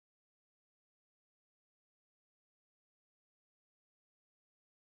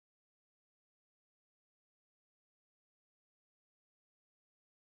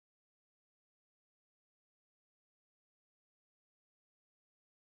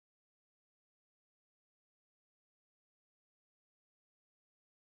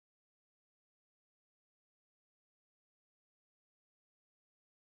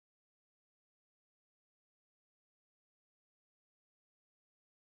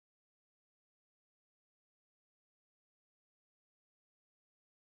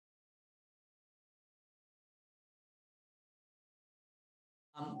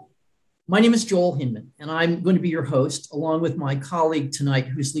My name is Joel Hinman, and I'm going to be your host, along with my colleague tonight,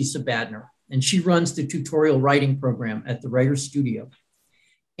 who's Lisa Badner, and she runs the tutorial writing program at the Writer's Studio.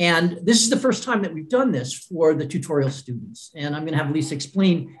 And this is the first time that we've done this for the tutorial students, and I'm going to have Lisa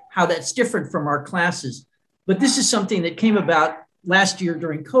explain how that's different from our classes. But this is something that came about last year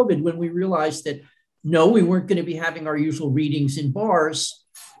during COVID when we realized that, no, we weren't going to be having our usual readings in bars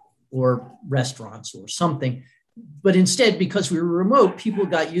or restaurants or something. But instead, because we were remote, people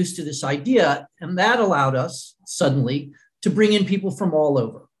got used to this idea, and that allowed us suddenly to bring in people from all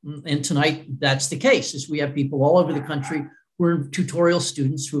over. And tonight, that's the case, is we have people all over the country who are tutorial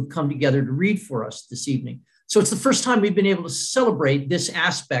students who have come together to read for us this evening. So it's the first time we've been able to celebrate this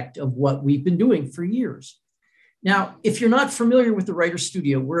aspect of what we've been doing for years. Now, if you're not familiar with the Writer's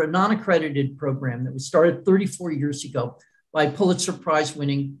Studio, we're a non-accredited program that was started 34 years ago by Pulitzer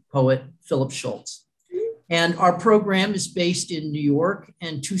Prize-winning poet Philip Schultz. And our program is based in New York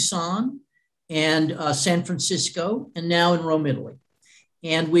and Tucson and San Francisco, and now in Rome, Italy.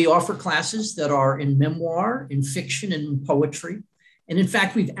 And we offer classes that are in memoir, in fiction, and in poetry. And in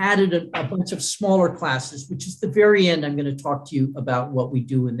fact, we've added a bunch of smaller classes, which is the very end. I'm going to talk to you about what we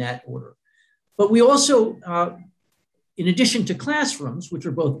do in that order. But we also, in addition to classrooms, which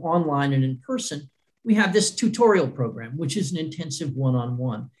are both online and in person, we have this tutorial program, which is an intensive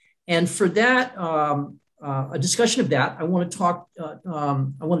one-on-one. And for that, a discussion of that, I want to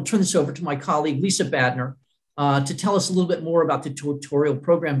turn this over to my colleague, Lisa Badner, to tell us a little bit more about the tutorial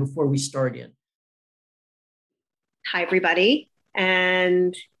program before we start in. Hi, everybody.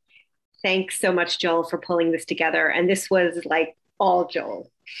 And thanks so much, Joel, for pulling this together. And this was like all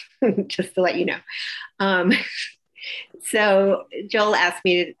Joel, just to let you know. So Joel asked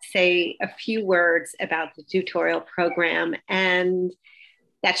me to say a few words about the tutorial program, and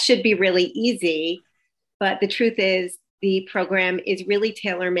that should be really easy. But the truth is, the program is really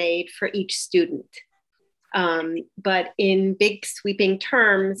tailor-made for each student. But in big sweeping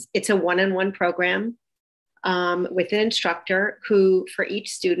terms, it's a one-on-one program with an instructor who, for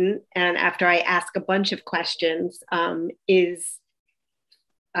each student, and after I ask a bunch of questions, is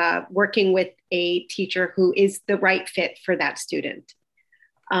working with a teacher who is the right fit for that student.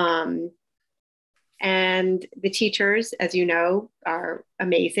 And the teachers, as you know, are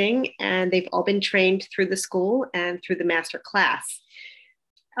amazing, and they've all been trained through the school and through the master class.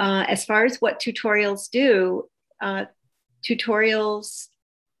 As far as what tutorials do,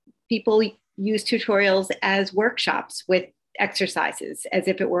 people use tutorials as workshops with exercises, as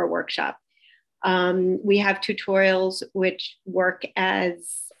if it were a workshop. We have tutorials which work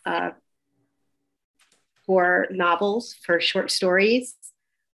as for novels, for short stories.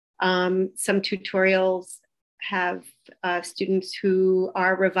 Some tutorials have students who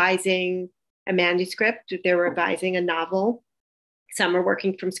are revising a manuscript, they're revising a novel. Some are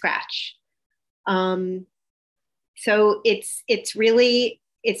working from scratch. So it's really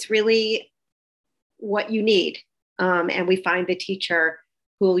what you need. And we find the teacher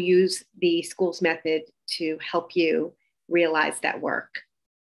who will use the school's method to help you realize that work.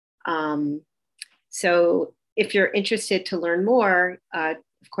 So if you're interested to learn more,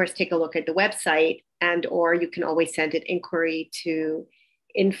 of course, take a look at the website, or you can always send an inquiry to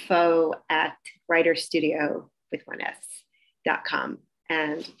info@writerstudio.com,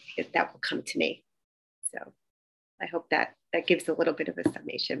 and that will come to me. So I hope that gives a little bit of a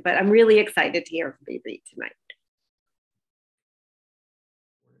summation, but I'm really excited to hear from you tonight.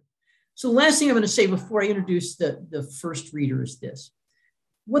 So the last thing I'm going to say before I introduce the first reader is this.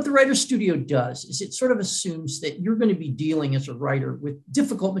 What the Writer's Studio does is it sort of assumes that you're going to be dealing as a writer with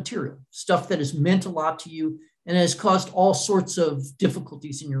difficult material, stuff that has meant a lot to you and has caused all sorts of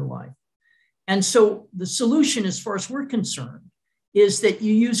difficulties in your life. And so the solution, as far as we're concerned, is that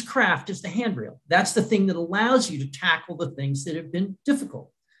you use craft as the handrail. That's the thing that allows you to tackle the things that have been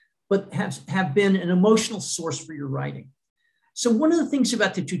difficult, but have been an emotional source for your writing. So one of the things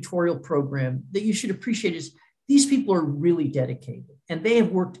about the tutorial program that you should appreciate is these people are really dedicated, and they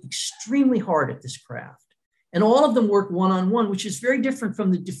have worked extremely hard at this craft. And all of them work one-on-one, which is very different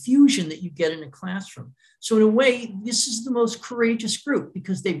from the diffusion that you get in a classroom. So in a way, this is the most courageous group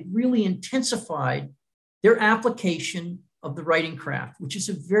because they've really intensified their application of the writing craft, which is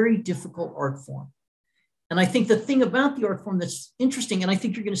a very difficult art form. And I think the thing about the art form that's interesting, and I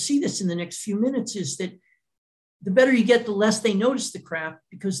think you're going to see this in the next few minutes, is that the better you get, the less they notice the craft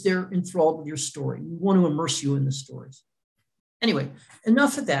because they're enthralled with your story. We want to immerse you in the stories. Anyway,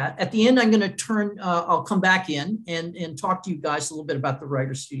 enough of that. At the end, I'm going to I'll come back in and talk to you guys a little bit about the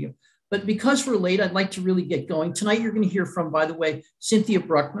Writer's Studio. But because we're late, I'd like to really get going. Tonight, you're going to hear from, by the way, Cynthia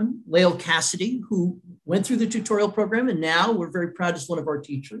Bruckman, Lael Cassidy, who went through the tutorial program, and now we're very proud is one of our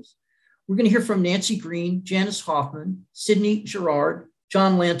teachers. We're going to hear from Nancy Green, Janice Hoffman, Sydney Jarrard,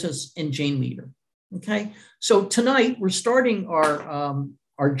 John Lantos, and Jane Leder. Okay, so tonight we're starting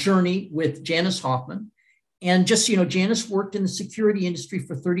our journey with Janice Hoffman. And just so you know, Janice worked in the security industry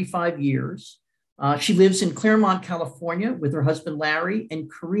for 35 years. She lives in Claremont, California with her husband, Larry,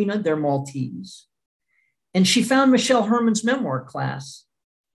 and Karina, their Maltese. And she found Michelle Herman's memoir class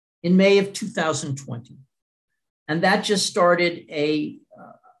in May of 2020. And that just started a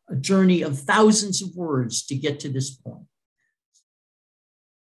journey of thousands of words to get to this point.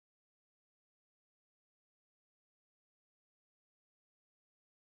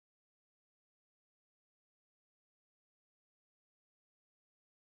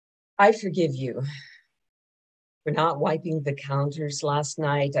 I forgive you for not wiping the counters last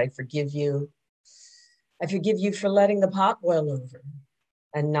night. I forgive you. I forgive you for letting the pot boil over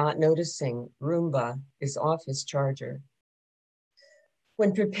and not noticing Roomba is off his charger.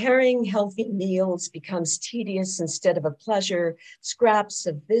 When preparing healthy meals becomes tedious instead of a pleasure, scraps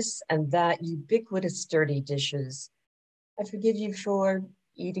of this and that ubiquitous dirty dishes. I forgive you for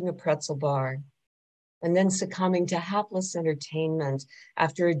eating a pretzel bar and then succumbing to hapless entertainment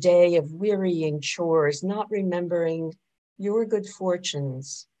after a day of wearying chores, not remembering your good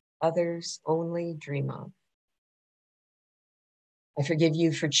fortunes others only dream of. I forgive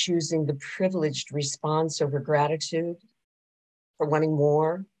you for choosing the privileged response over gratitude, for wanting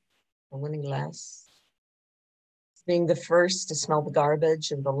more or wanting less, being the first to smell the garbage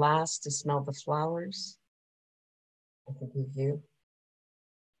and the last to smell the flowers. I forgive you.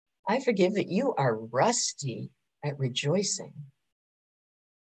 I forgive that you are rusty at rejoicing.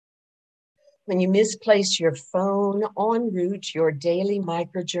 When you misplace your phone en route, your daily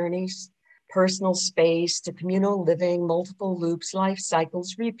microjourneys, personal space to communal living, multiple loops, life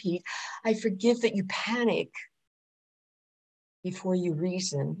cycles repeat. I forgive that you panic before you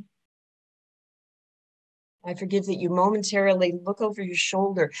reason. I forgive that you momentarily look over your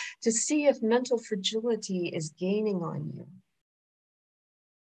shoulder to see if mental fragility is gaining on you.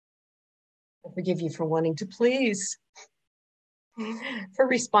 I forgive you for wanting to please, for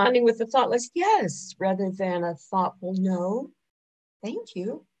responding with a thoughtless yes rather than a thoughtful no. Thank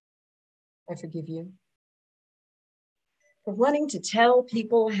you. I forgive you. For wanting to tell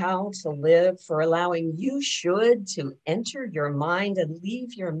people how to live, for allowing you should to enter your mind and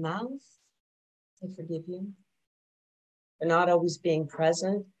leave your mouth. I forgive you. For not always being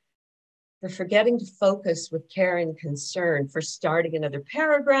present, for forgetting to focus with care and concern, for starting another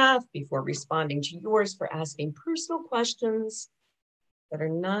paragraph before responding to yours, for asking personal questions that are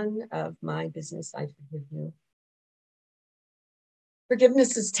none of my business. I forgive you.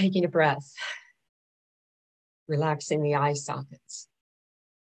 Forgiveness is taking a breath, relaxing the eye sockets,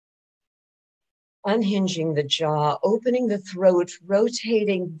 unhinging the jaw, opening the throat,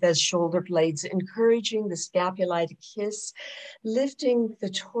 rotating the shoulder blades, encouraging the scapulae to kiss, lifting the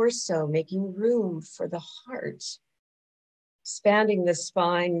torso, making room for the heart, expanding the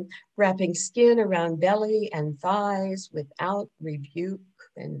spine, wrapping skin around belly and thighs without rebuke,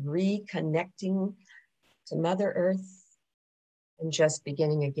 and reconnecting to Mother Earth and just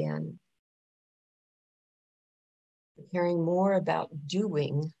beginning again. Caring more about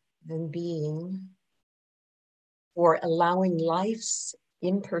doing than being, or allowing life's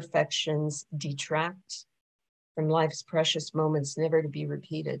imperfections detract from life's precious moments never to be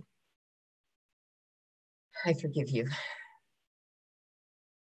repeated. I forgive you.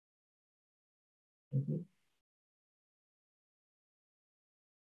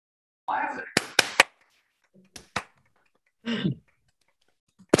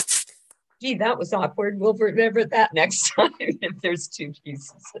 Gee, that was awkward. We'll remember that next time if there's two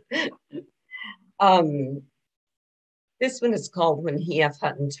pieces. This one is called When E.F.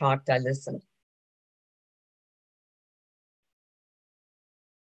 Hutton Talked, I Listened.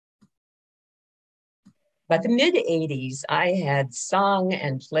 By the mid-'80s, I had sung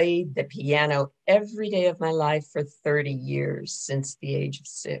and played the piano every day of my life for 30 years, since the age of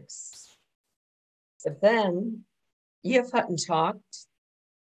 6. But then E.F. Hutton talked,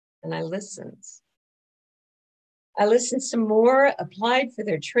 and I listened. I listened some more, applied for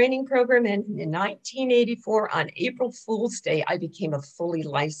their training program, and in 1984, on April Fool's Day, I became a fully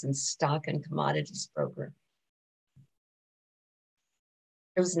licensed stock and commodities broker.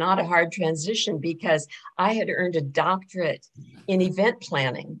 It was not a hard transition because I had earned a doctorate in event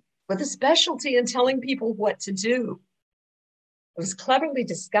planning with a specialty in telling people what to do. It was cleverly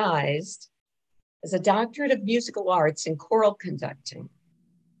disguised as a doctorate of musical arts in choral conducting.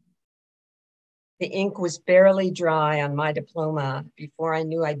 The ink was barely dry on my diploma before I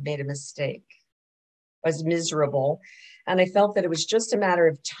knew I'd made a mistake. I was miserable, and I felt that it was just a matter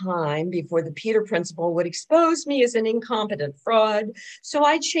of time before the Peter Principle would expose me as an incompetent fraud. So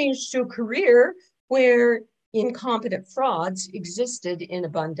I changed to a career where incompetent frauds existed in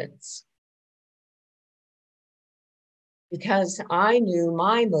abundance. Because I knew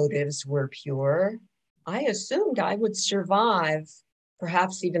my motives were pure, I assumed I would survive,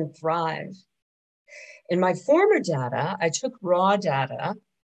 perhaps even thrive. In my former data, I took raw data,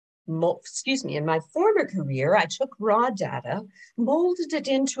 in my former career, I took raw data, molded it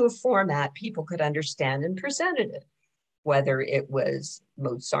into a format people could understand and presented it, whether it was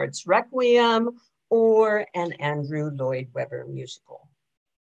Mozart's Requiem or an Andrew Lloyd Webber musical.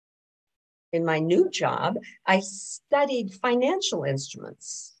 In my new job, I studied financial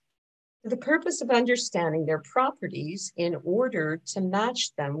instruments for the purpose of understanding their properties in order to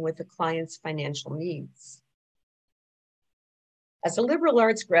match them with the client's financial needs. As a liberal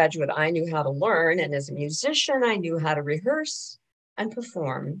arts graduate, I knew how to learn, and as a musician, I knew how to rehearse and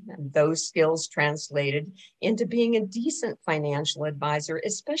perform. And those skills translated into being a decent financial advisor,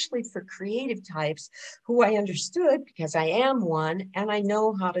 especially for creative types who I understood because I am one, and I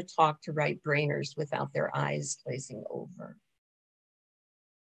know how to talk to right-brainers without their eyes glazing over.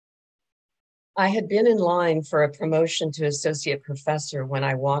 I had been in line for a promotion to associate professor when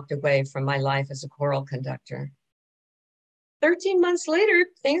I walked away from my life as a choral conductor. 13 months later,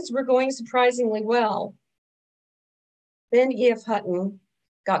 things were going surprisingly well. Then E.F. Hutton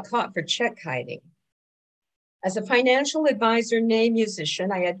got caught for check hiding. As a financial advisor, nay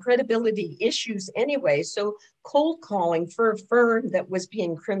musician, I had credibility issues anyway, so cold calling for a firm that was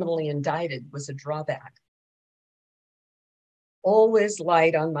being criminally indicted was a drawback. Always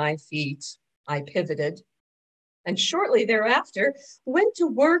light on my feet, I pivoted, and shortly thereafter went to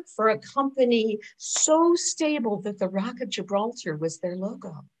work for a company so stable that the Rock of Gibraltar was their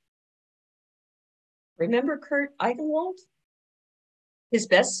logo. Remember Kurt Eichenwald? His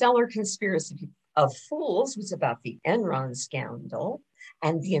bestseller, Conspiracy of Fools, was about the Enron scandal,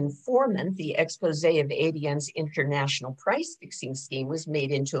 and The Informant, the expose of ADN's international price-fixing scheme, was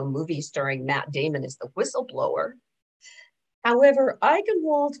made into a movie starring Matt Damon as the whistleblower. However,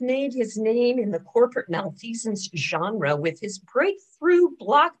 Eichenwald made his name in the corporate malfeasance genre with his breakthrough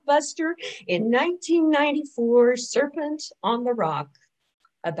blockbuster in 1994, Serpent on the Rock,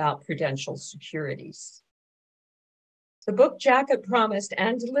 about Prudential Securities. The book jacket promised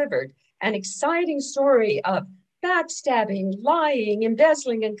and delivered an exciting story of backstabbing, lying,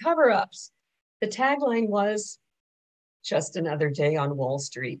 embezzling, and cover-ups. The tagline was, "Just another day on Wall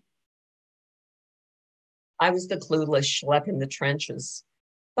Street." I was the clueless schlep in the trenches,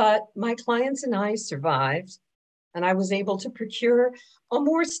 but my clients and I survived, and I was able to procure a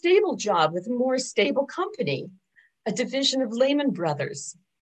more stable job with a more stable company, a division of Lehman Brothers.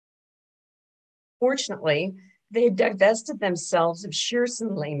 Fortunately, they had divested themselves of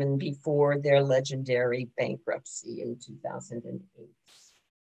Shearson Lehman before their legendary bankruptcy in 2008.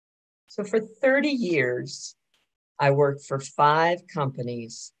 So for 30 years, I worked for 5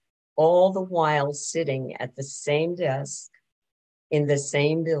 companies, all the while sitting at the same desk in the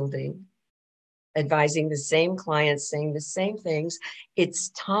same building, advising the same clients, saying the same things. It's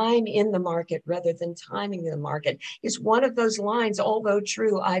time in the market rather than timing the market is one of those lines, although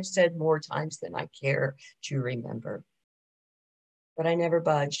true, I've said more times than I care to remember. But I never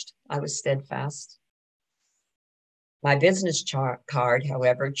budged. I was steadfast. My business card,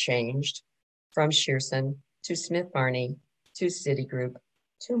 however, changed from Shearson to Smith Barney to Citigroup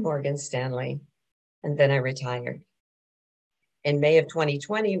to Morgan Stanley, and then I retired. In May of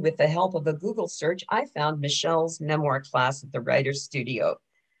 2020, with the help of a Google search, I found Michelle's memoir class at the Writer's Studio,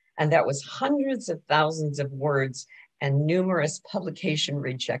 and that was hundreds of thousands of words and numerous publication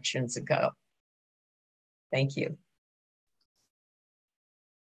rejections ago. Thank you.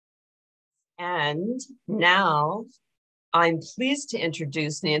 And now I'm pleased to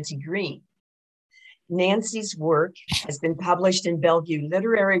introduce Nancy Green. Nancy's work has been published in Bellevue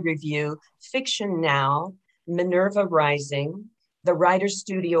Literary Review, Fiction Now, Minerva Rising, the Writer's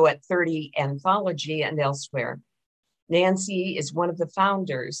Studio at 30 Anthology, and elsewhere. Nancy is one of the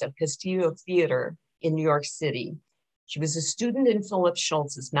founders of Castillo Theater in New York City. She was a student in Philip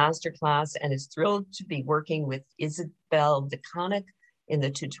Schultz's masterclass and is thrilled to be working with Isabel DeConnick in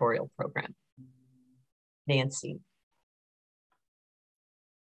the tutorial program. Nancy.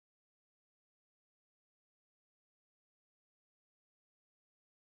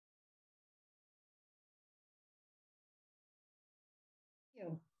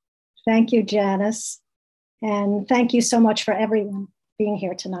 Thank you, Janice. And thank you so much for everyone being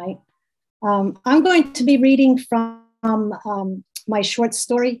here tonight. I'm going to be reading from my short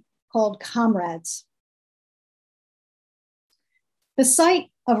story called Comrades. The sight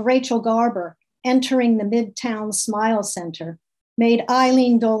of Rachel Garber entering the Midtown Smile Center made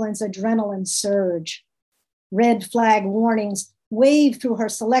Eileen Dolan's adrenaline surge. Red flag warnings waved through her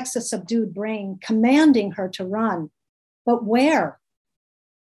Celexa-subdued brain, commanding her to run. But where?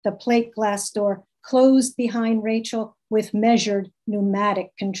 The plate glass door closed behind Rachel with measured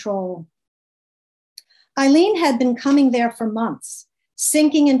pneumatic control. Eileen had been coming there for months,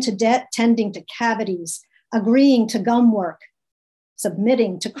 sinking into debt, tending to cavities, agreeing to gum work,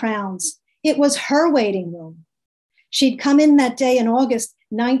 submitting to crowns. It was her waiting room. She'd come in that day in August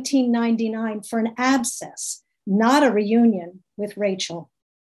 1999 for an abscess, not a reunion with Rachel.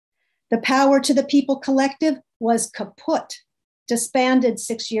 The Power to the People Collective was kaput, disbanded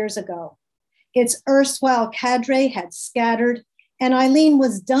 6 years ago. Its erstwhile cadre had scattered, and Eileen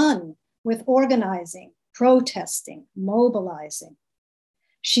was done with organizing, protesting, mobilizing.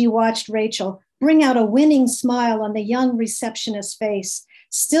 She watched Rachel bring out a winning smile on the young receptionist's face,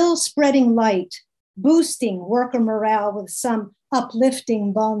 still spreading light, boosting worker morale with some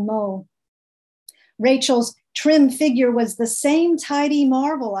uplifting bon mot. Rachel's trim figure was the same tidy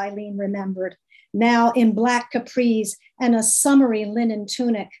marvel Eileen remembered, now in black capris and a summery linen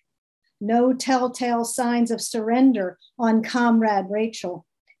tunic. No telltale signs of surrender on Comrade Rachel,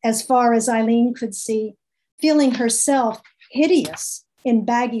 as far as Eileen could see, feeling herself hideous in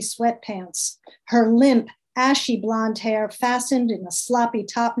baggy sweatpants, her limp, ashy blonde hair fastened in a sloppy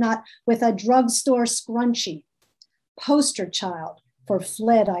topknot with a drugstore scrunchie, poster child for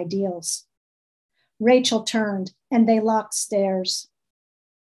fled ideals. Rachel turned and they locked stairs.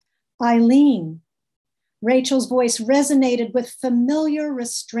 Eileen. Rachel's voice resonated with familiar,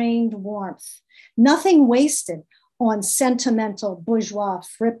 restrained warmth, nothing wasted on sentimental bourgeois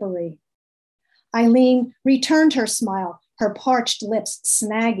frippery. Eileen returned her smile, her parched lips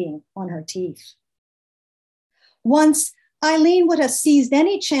snagging on her teeth. Once, Eileen would have seized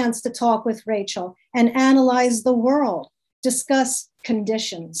any chance to talk with Rachel and analyze the world, discuss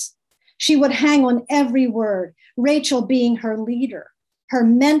conditions. She would hang on every word, Rachel being her leader, her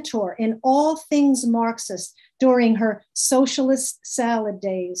mentor in all things Marxist during her socialist salad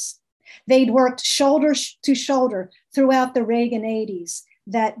days. They'd worked shoulder to shoulder throughout the Reagan 80s,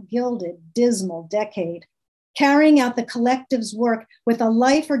 that gilded, dismal decade, carrying out the collective's work with a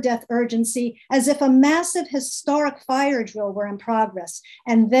life or death urgency as if a massive historic fire drill were in progress,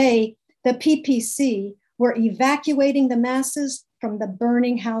 and they, the PPC, were evacuating the masses from the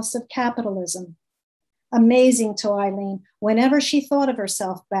burning house of capitalism. Amazing to Eileen, whenever she thought of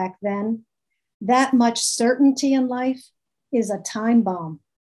herself back then, that much certainty in life is a time bomb.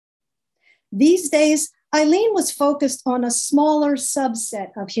 These days, Eileen was focused on a smaller subset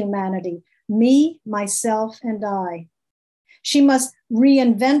of humanity, me, myself, and I. She must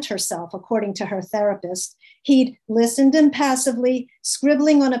reinvent herself, according to her therapist. He'd listened impassively,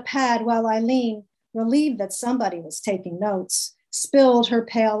 scribbling on a pad while Eileen, relieved that somebody was taking notes, spilled her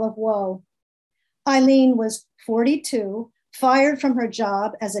pail of woe. Eileen was 42, fired from her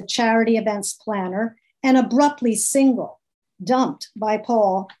job as a charity events planner, and abruptly single, dumped by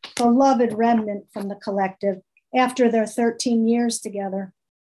Paul, beloved remnant from the collective, after their 13 years together.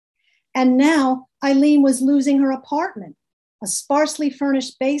 And now Eileen was losing her apartment, a sparsely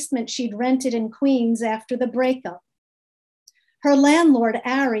furnished basement she'd rented in Queens after the breakup. Her landlord,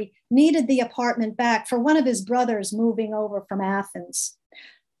 Ari, needed the apartment back for one of his brothers moving over from Athens.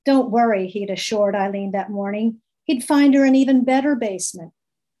 Don't worry, he'd assured Eileen that morning. He'd find her an even better basement,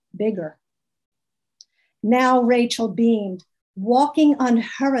 bigger. Now Rachel beamed, walking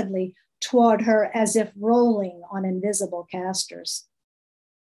unhurriedly toward her as if rolling on invisible casters.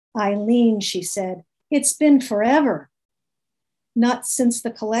 Eileen, she said, it's been forever. Not since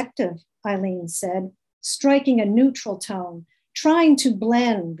the collective, Eileen said, striking a neutral tone, trying to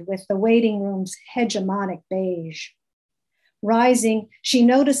blend with the waiting room's hegemonic beige. Rising, she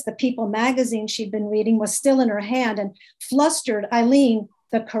noticed the People magazine she'd been reading was still in her hand, and flustered Eileen,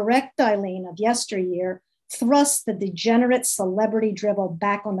 the correct Eileen of yesteryear, thrust the degenerate celebrity drivel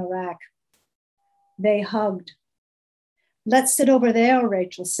back on the rack. They hugged. Let's sit over there,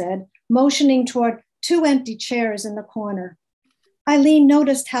 Rachel said, motioning toward two empty chairs in the corner. Eileen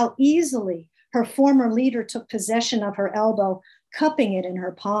noticed how easily her former leader took possession of her elbow, cupping it in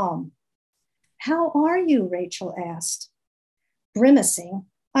her palm. How are you? Rachel asked. Grimacing,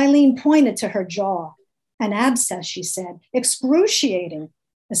 Eileen pointed to her jaw. An abscess, she said, excruciating,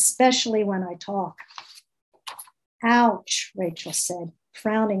 especially when I talk. Ouch, Rachel said,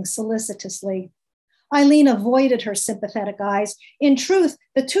 frowning solicitously. Eileen avoided her sympathetic eyes. In truth,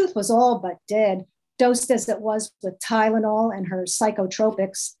 the tooth was all but dead, dosed as it was with Tylenol and her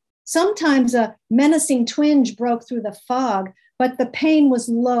psychotropics. Sometimes a menacing twinge broke through the fog, but the pain was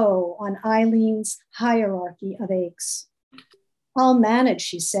low on Eileen's hierarchy of aches. I'll manage,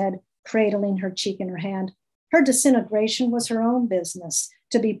 she said, cradling her cheek in her hand. Her disintegration was her own business,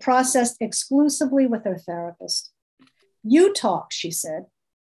 to be processed exclusively with her therapist. You talk, she said.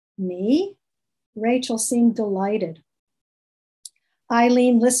 Me? Rachel seemed delighted.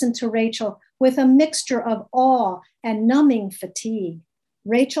 Eileen listened to Rachel with a mixture of awe and numbing fatigue.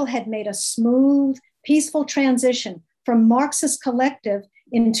 Rachel had made a smooth, peaceful transition from Marxist collective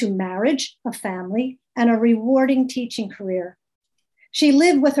into marriage, a family, and a rewarding teaching career. She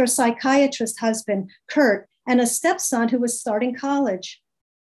lived with her psychiatrist husband, Kurt, and a stepson who was starting college.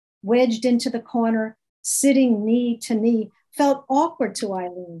 Wedged into the corner, sitting knee to knee, felt awkward to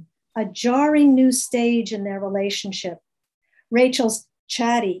Eileen, a jarring new stage in their relationship. Rachel's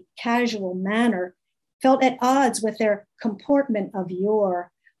chatty, casual manner felt at odds with their comportment of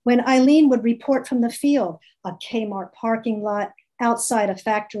yore. When Eileen would report from the field, a Kmart parking lot, outside a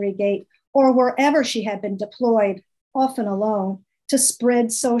factory gate, or wherever she had been deployed, often alone, to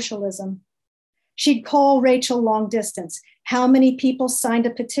spread socialism. She'd call Rachel long distance. How many people signed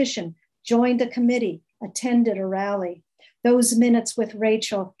a petition, joined a committee, attended a rally? Those minutes with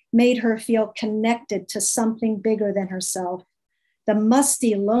Rachel made her feel connected to something bigger than herself. The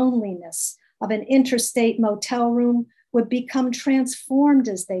musty loneliness of an interstate motel room would become transformed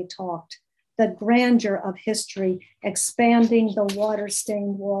as they talked, the grandeur of history expanding the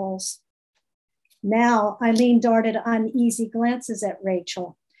water-stained walls. Now, Eileen darted uneasy glances at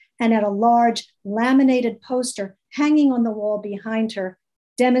Rachel and at a large laminated poster hanging on the wall behind her,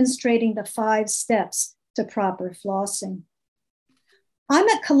 demonstrating the 5 steps to proper flossing. I'm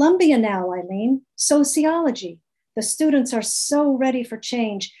at Columbia now, Eileen, sociology. The students are so ready for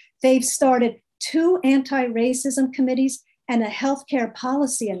change. They've started 2 anti-racism committees and a healthcare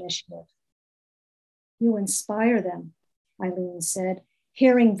policy initiative. You inspire them, Eileen said,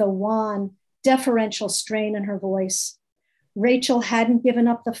 hearing the wan, deferential strain in her voice. Rachel hadn't given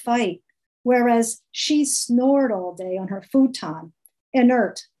up the fight, whereas she snored all day on her futon,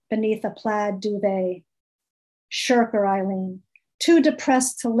 inert beneath a plaid duvet. Shirker, Eileen, too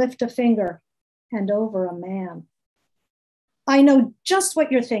depressed to lift a finger, and over a man. I know just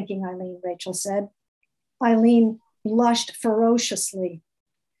what you're thinking, Eileen, Rachel said. Eileen blushed ferociously.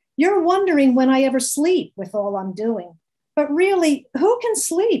 You're wondering when I ever sleep with all I'm doing. But really, who can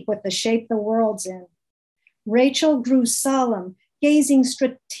sleep with the shape the world's in? Rachel grew solemn, gazing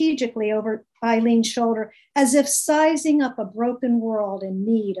strategically over Eileen's shoulder, as if sizing up a broken world in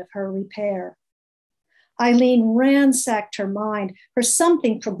need of her repair. Eileen ransacked her mind for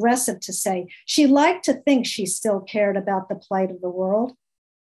something progressive to say. She liked to think she still cared about the plight of the world.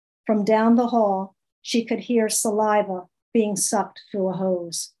 From down the hall, she could hear saliva being sucked through a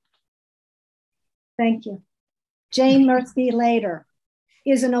hose. Thank you. Jane Mersky Leder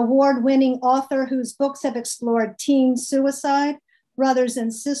is an award-winning author whose books have explored teen suicide, brothers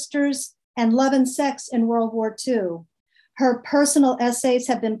and sisters, and love and sex in World War II. Her personal essays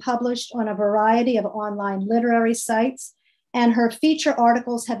have been published on a variety of online literary sites, and her feature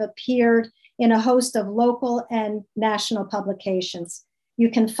articles have appeared in a host of local and national publications.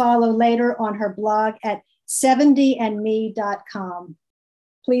 You can follow Leder on her blog at 70andme.com.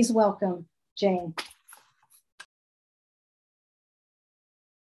 Please welcome Jane.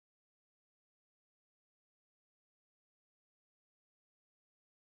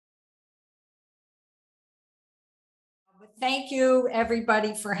 Thank you,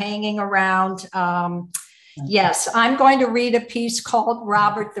 everybody, for hanging around. Yes, I'm going to read a piece called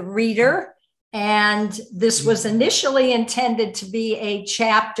Robert the Reader. And this was initially intended to be a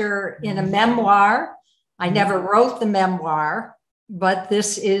chapter in a memoir. I never wrote the memoir, but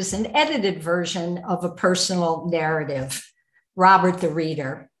this is an edited version of a personal narrative. Robert the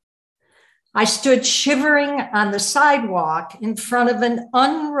Reader. I stood shivering on the sidewalk in front of an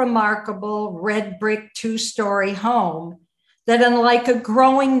unremarkable red brick 2-story home that, unlike a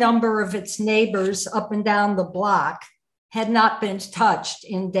growing number of its neighbors up and down the block, had not been touched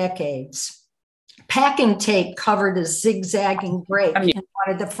in decades. Packing tape covered a zigzagging break in one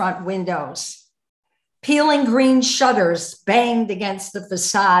of the front windows. Peeling green shutters banged against the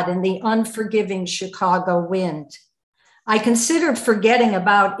facade in the unforgiving Chicago wind. I considered forgetting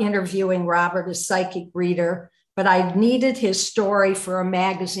about interviewing Robert, a psychic reader, but I needed his story for a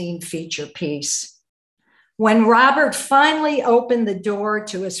magazine feature piece. When Robert finally opened the door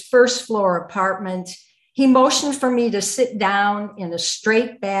to his first floor apartment, he motioned for me to sit down in a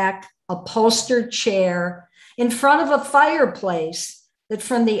straight back, upholstered chair in front of a fireplace that,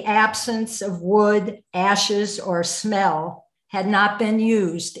 from the absence of wood, ashes, or smell, had not been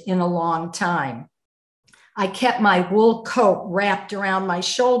used in a long time. I kept my wool coat wrapped around my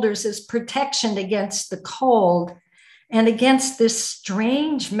shoulders as protection against the cold and against this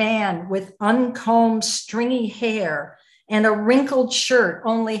strange man with uncombed, stringy hair and a wrinkled shirt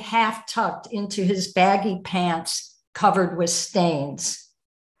only half tucked into his baggy pants covered with stains.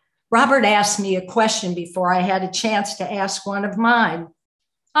 Robert asked me a question before I had a chance to ask one of mine.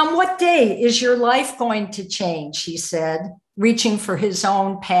 On what day is your life going to change? He said, reaching for his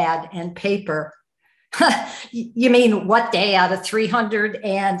own pad and paper. You mean what day out of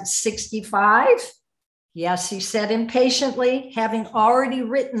 365? Yes, he said impatiently, having already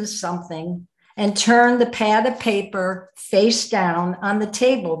written something and turned the pad of paper face down on the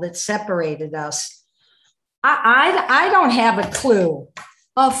table that separated us. I don't have a clue.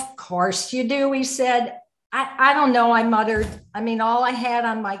 Of course you do, he said. I don't know, I muttered. I mean, all I had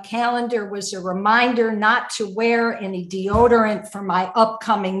on my calendar was a reminder not to wear any deodorant for my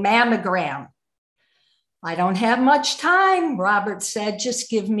upcoming mammogram. I don't have much time, Robert said. Just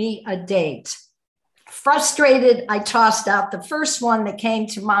give me a date. Frustrated, I tossed out the first one that came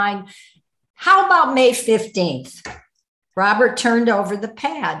to mind. How about May 15th? Robert turned over the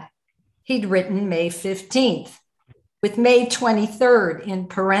pad. He'd written May 15th with May 23rd in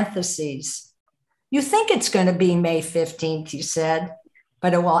parentheses. You think it's going to be May 15th, he said,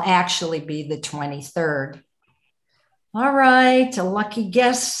 but it will actually be the 23rd. All right, a lucky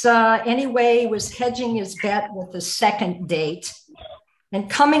guess. Anyway, he was hedging his bet with the second date. And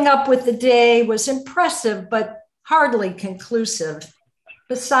coming up with the day was impressive, but hardly conclusive.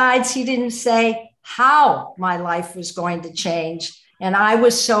 Besides, he didn't say how my life was going to change. And I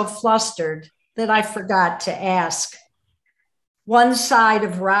was so flustered that I forgot to ask. One side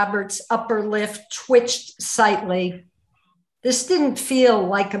of Robert's upper lip twitched slightly. This didn't feel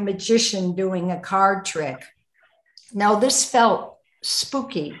like a magician doing a card trick. No, this felt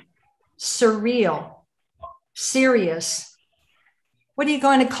spooky, surreal, serious. What are you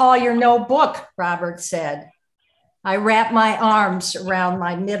going to call your no book? Robert said. I wrapped my arms around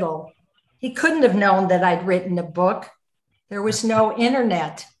my middle. He couldn't have known that I'd written a book. There was no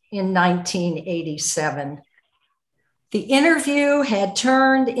internet in 1987. The interview had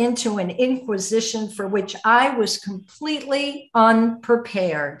turned into an inquisition for which I was completely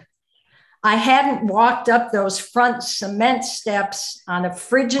unprepared. I hadn't walked up those front cement steps on a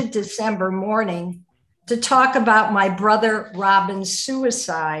frigid December morning to talk about my brother Robin's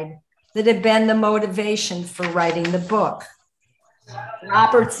suicide that had been the motivation for writing the book.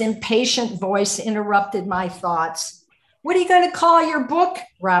 Robert's impatient voice interrupted my thoughts. What are you going to call your book?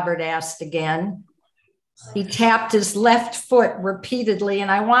 Robert asked again. He tapped his left foot repeatedly,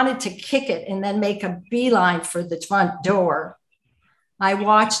 and I wanted to kick it and then make a beeline for the front door. I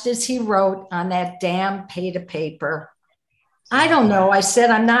watched as he wrote on that damn pad of paper. I don't know, I said,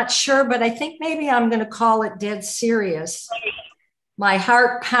 I'm not sure, but I think maybe I'm going to call it Dead Serious. My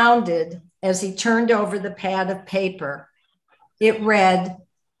heart pounded as he turned over the pad of paper. It read,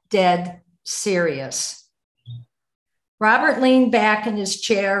 Dead Serious. Robert leaned back in his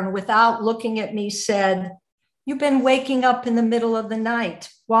chair and without looking at me said, You've been waking up in the middle of the night.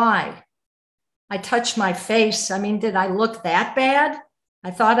 Why? I touched my face. I mean, did I look that bad?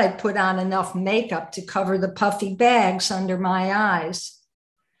 I thought I'd put on enough makeup to cover the puffy bags under my eyes.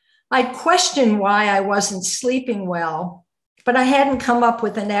 I'd questioned why I wasn't sleeping well, but I hadn't come up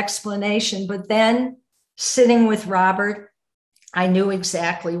with an explanation. But then, sitting with Robert, I knew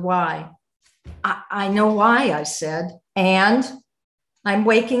exactly why. I know why, I said. And I'm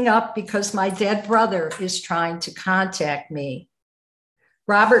waking up because my dead brother is trying to contact me.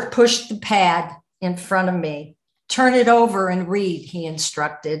 Robert pushed the pad in front of me. Turn it over and read, he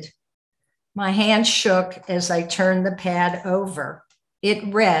instructed. My hand shook as I turned the pad over.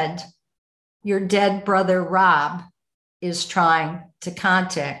 It read, Your dead brother Rob is trying to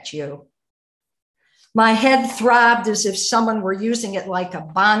contact you. My head throbbed as if someone were using it like a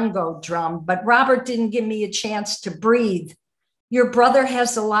bongo drum, but Robert didn't give me a chance to breathe. Your brother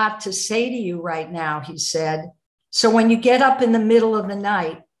has a lot to say to you right now, he said. So when you get up in the middle of the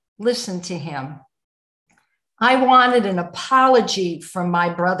night, listen to him. I wanted an apology from my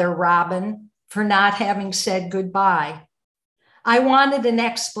brother Robin for not having said goodbye. I wanted an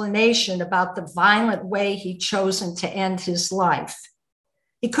explanation about the violent way he'd chosen to end his life.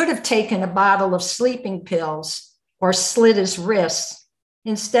 He could have taken a bottle of sleeping pills or slit his wrists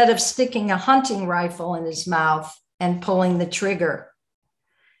instead of sticking a hunting rifle in his mouth and pulling the trigger.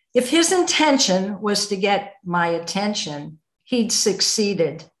 If his intention was to get my attention, he'd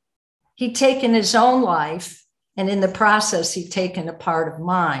succeeded. He'd taken his own life, and in the process, he'd taken a part of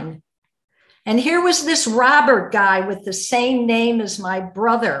mine. And here was this Robert guy with the same name as my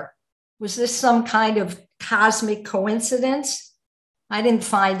brother. Was this some kind of cosmic coincidence? I didn't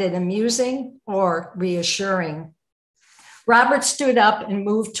find it amusing or reassuring. Robert stood up and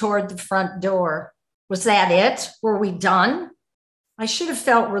moved toward the front door. Was that it? Were we done? I should have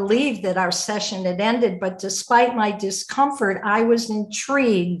felt relieved that our session had ended, but despite my discomfort, I was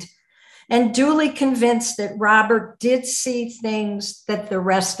intrigued and duly convinced that Robert did see things that the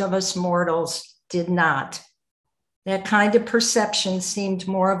rest of us mortals did not. That kind of perception seemed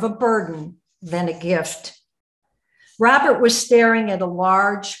more of a burden than a gift. Robert was staring at a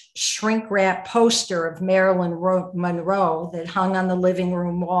large shrink-wrap poster of Marilyn Monroe that hung on the living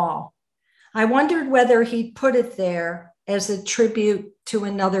room wall. I wondered whether he'd put it there as a tribute to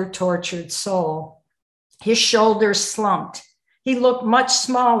another tortured soul. His shoulders slumped. He looked much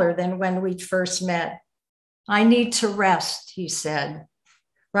smaller than when we'd first met. I need to rest, he said.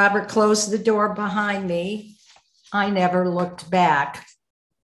 Robert closed the door behind me. I never looked back.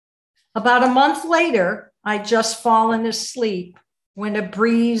 About a month later, I'd just fallen asleep when a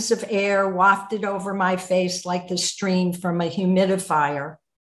breeze of air wafted over my face like the stream from a humidifier.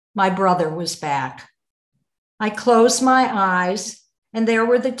 My brother was back. I closed my eyes, and there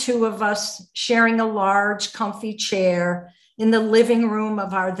were the two of us sharing a large, comfy chair in the living room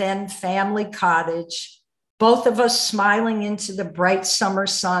of our then family cottage, both of us smiling into the bright summer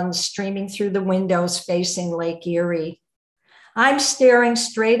sun streaming through the windows facing Lake Erie. I'm staring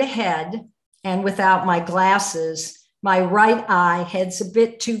straight ahead, and without my glasses, my right eye heads a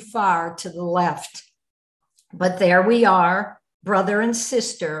bit too far to the left. But there we are, brother and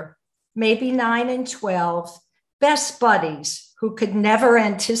sister, maybe 9 and 12, best buddies who could never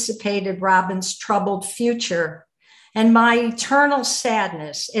anticipated Robin's troubled future and my eternal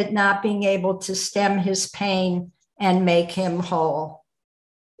sadness at not being able to stem his pain and make him whole.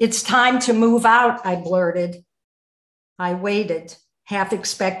 It's time to move out, I blurted. I waited, half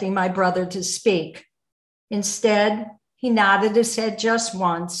expecting my brother to speak. Instead, he nodded his head just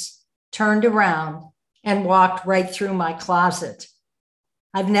once, turned around, and walked right through my closet.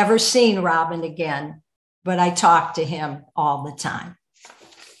 I've never seen Robin again, but I talk to him all the time.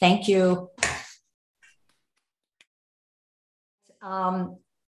 Thank you.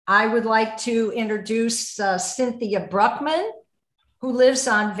 I would like to introduce Cynthia Bruckman, who lives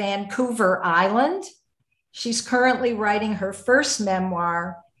on Vancouver Island. She's currently writing her first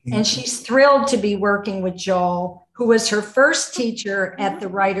memoir, and she's thrilled to be working with Joel, who was her first teacher at the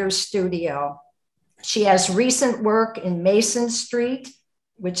Writers' Studio. She has recent work in Mason Street,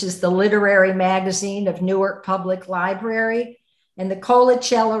 which is the literary magazine of Newark Public Library, and the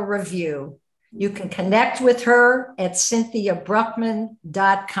Colachella Review. You can connect with her at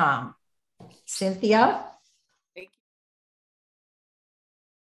cynthiabruckman.com. Cynthia? Thank you.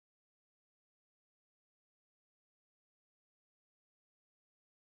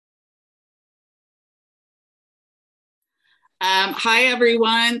 Hi,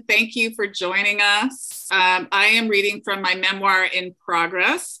 everyone. Thank you for joining us. I am reading from my memoir in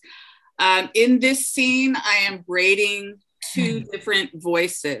progress. In this scene, I am braiding two different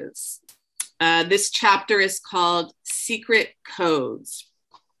voices. This chapter is called Secret Codes.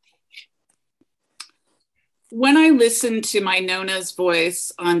 When I listen to my Nona's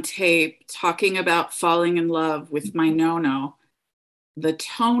voice on tape talking about falling in love with my Nono, the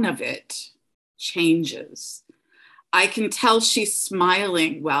tone of it changes. I can tell she's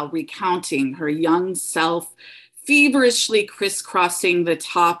smiling while recounting her young self feverishly crisscrossing the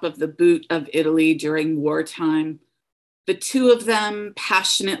top of the boot of Italy during wartime. The two of them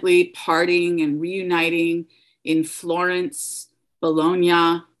passionately partying and reuniting in Florence,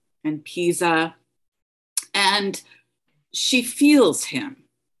 Bologna, and Pisa. And she feels him,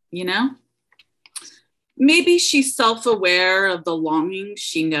 you know? Maybe she's self-aware of the longing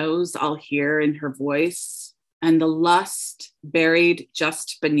she knows I'll hear in her voice and the lust buried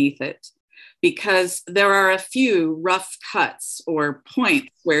just beneath it, because there are a few rough cuts or points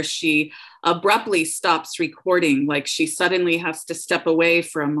where she abruptly stops recording, like she suddenly has to step away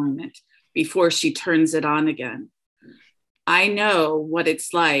for a moment before she turns it on again. I know what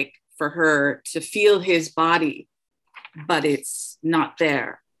it's like for her to feel his body, but it's not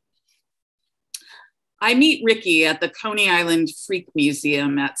there. I meet Ricky at the Coney Island Freak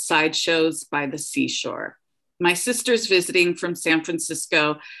Museum at Sideshows by the Seashore. My sister's visiting from San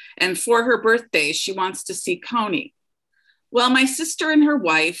Francisco, and for her birthday, she wants to see Coney. While my sister and her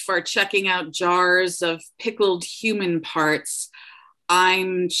wife are checking out jars of pickled human parts,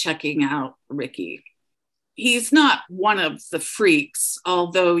 I'm checking out Ricky. He's not one of the freaks,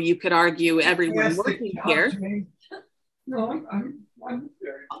 although you could argue everyone working here. No, I'm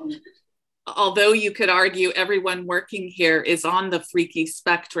very. Although you could argue everyone working here is on the freaky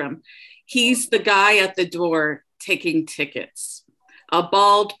spectrum, he's the guy at the door taking tickets. A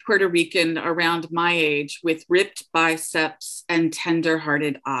bald Puerto Rican around my age with ripped biceps and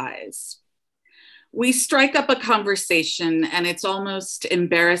tender-hearted eyes. We strike up a conversation, and it's almost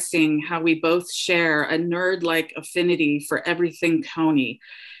embarrassing how we both share a nerd-like affinity for everything Coney.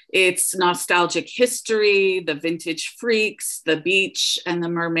 It's nostalgic history, the vintage freaks, the beach, and the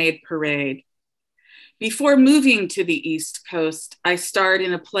Mermaid Parade. Before moving to the East Coast, I starred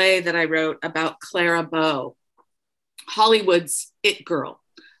in a play that I wrote about Clara Bow, Hollywood's it girl,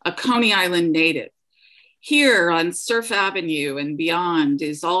 a Coney Island native. Here on Surf Avenue and beyond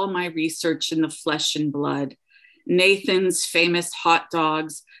is all my research in the flesh and blood. Nathan's famous hot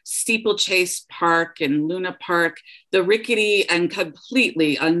dogs, Steeplechase Park and Luna Park, the rickety and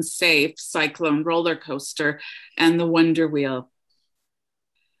completely unsafe Cyclone roller coaster, and the Wonder Wheel.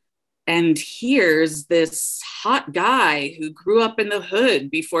 And here's this hot guy who grew up in the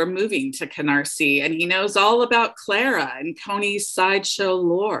hood before moving to Canarsie, and he knows all about Clara and Coney's sideshow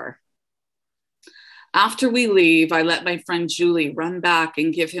lore. After we leave, I let my friend Julie run back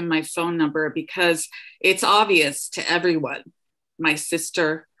and give him my phone number because it's obvious to everyone, my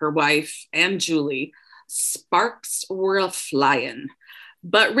sister, her wife, and Julie, sparks were a-flying.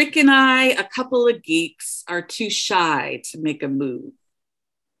 But Rick and I, a couple of geeks, are too shy to make a move.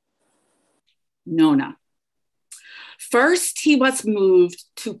 Nona. First, he was moved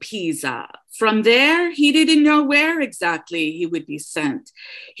to Pisa. From there, he didn't know where exactly he would be sent.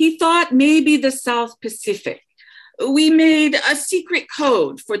 He thought maybe the South Pacific. We made a secret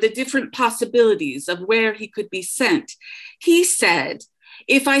code for the different possibilities of where he could be sent. He said,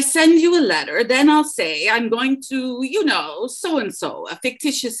 if I send you a letter, then I'll say I'm going to, so-and-so, a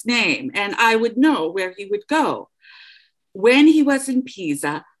fictitious name, and I would know where he would go. When he was in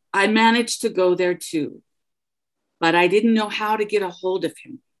Pisa, I managed to go there too, but I didn't know how to get a hold of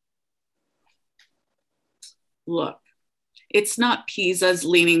him. Look, it's not Pisa's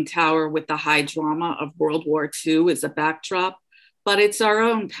Leaning Tower with the high drama of World War II as a backdrop, but it's our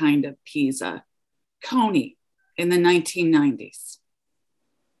own kind of Pisa, Coney in the 1990s.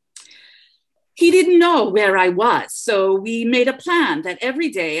 He didn't know where I was, so we made a plan that every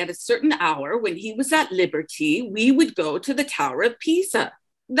day at a certain hour when he was at liberty, we would go to the Tower of Pisa.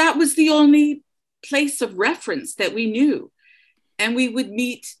 That was the only place of reference that we knew, and we would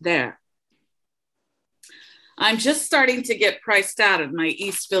meet there. I'm just starting to get priced out of my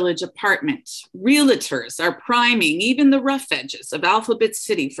East Village apartment. Realtors are priming even the rough edges of Alphabet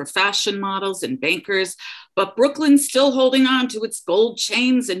City for fashion models and bankers, but Brooklyn's still holding on to its gold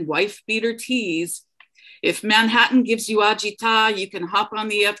chains and wife-beater tees. If Manhattan gives you agita, you can hop on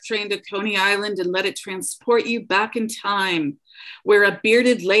the F train to Coney Island and let it transport you back in time, where a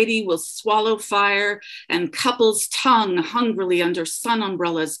bearded lady will swallow fire and couples tongue hungrily under sun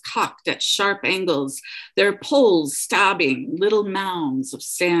umbrellas cocked at sharp angles, their poles stabbing little mounds of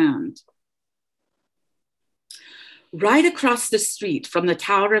sand. Right across the street from the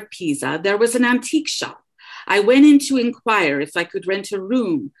Tower of Pisa, there was an antique shop. I went in to inquire if I could rent a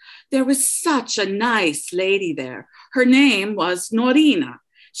room. There was such a nice lady there. Her name was Norina.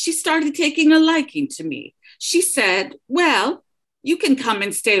 She started taking a liking to me. She said, well, you can come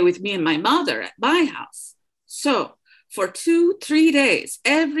and stay with me and my mother at my house. So for 2-3 days,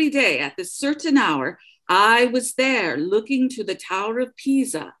 every day at this certain hour, I was there looking to the Tower of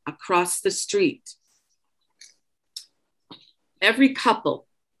Pisa across the street. Every couple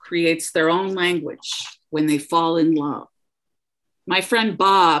creates their own language when they fall in love. My friend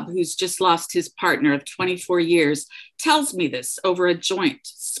Bob, who's just lost his partner of 24 years, tells me this over a joint,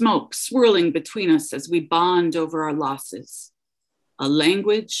 smoke swirling between us as we bond over our losses. A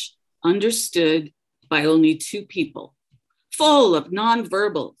language understood by only two people, full of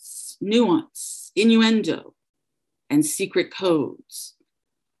nonverbals, nuance, innuendo, and secret codes.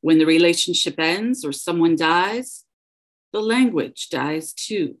 When the relationship ends or someone dies, the language dies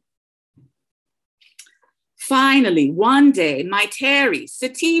too. Finally, one day, my Terry,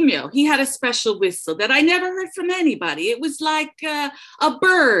 Satimio, he had a special whistle that I never heard from anybody. It was like a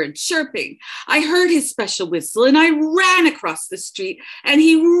bird chirping. I heard his special whistle and I ran across the street and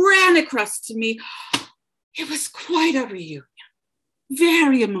he ran across to me. It was quite a reunion,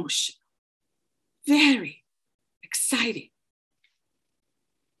 very emotional, very exciting.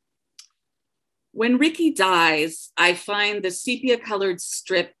 When Ricky dies, I find the sepia-colored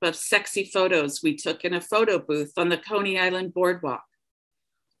strip of sexy photos we took in a photo booth on the Coney Island boardwalk.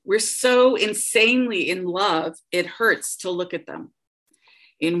 We're so insanely in love, it hurts to look at them.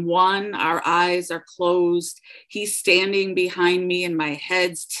 In one, our eyes are closed. He's standing behind me and my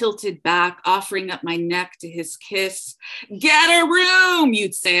head's tilted back, offering up my neck to his kiss. Get a room,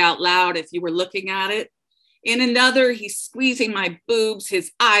 you'd say out loud if you were looking at it. In another, he's squeezing my boobs.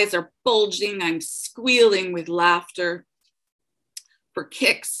 His eyes are bulging. I'm squealing with laughter. For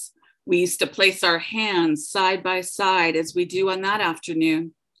kicks, we used to place our hands side by side as we do on that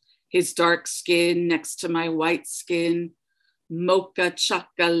afternoon. His dark skin next to my white skin. Mocha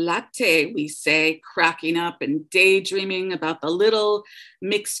chocolate, we say, cracking up and daydreaming about the little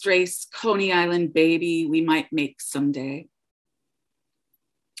mixed race Coney Island baby we might make someday.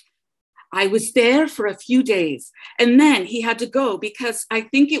 I was there for a few days and then he had to go because I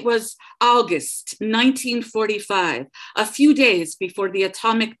think it was August 1945, a few days before the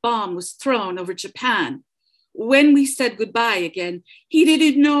atomic bomb was thrown over Japan. When we said goodbye again, he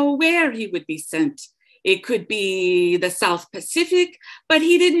didn't know where he would be sent. It could be the South Pacific, but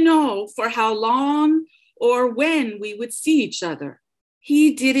he didn't know for how long or when we would see each other.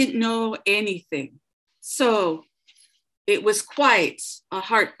 He didn't know anything. So it was quite a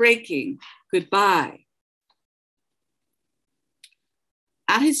heartbreaking goodbye.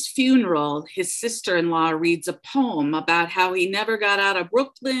 At his funeral, his sister-in-law reads a poem about how he never got out of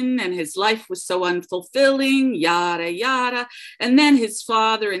Brooklyn and his life was so unfulfilling, yada, yada. And then his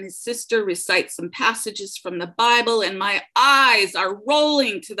father and his sister recite some passages from the Bible and my eyes are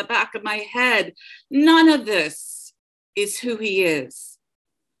rolling to the back of my head. None of this is who he is.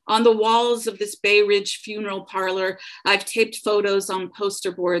 On the walls of this Bay Ridge funeral parlor, I've taped photos on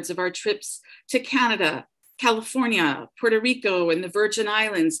poster boards of our trips to Canada, California, Puerto Rico, and the Virgin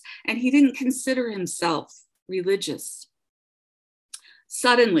Islands, and he didn't consider himself religious.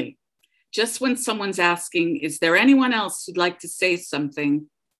 Suddenly, just when someone's asking, is there anyone else who'd like to say something?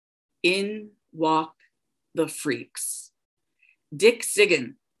 In walk the freaks. Dick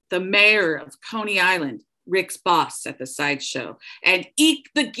Zigan, the mayor of Coney Island, Rick's boss at the sideshow, and Eek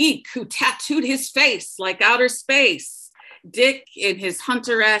the geek who tattooed his face like outer space. Dick in his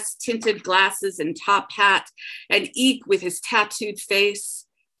Hunter-esque tinted glasses and top hat, and Eek with his tattooed face.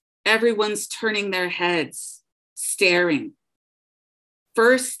 Everyone's turning their heads, staring.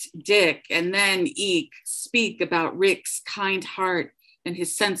 First Dick and then Eek speak about Rick's kind heart and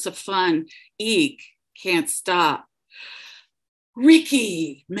his sense of fun. Eek can't stop.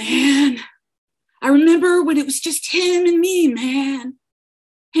 Ricky, man. I remember when it was just him and me, man.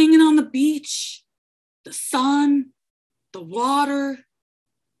 Hanging on the beach, the sun, the water,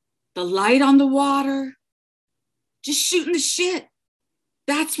 the light on the water, just shooting the shit.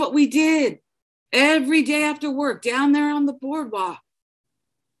 That's what we did every day after work down there on the boardwalk.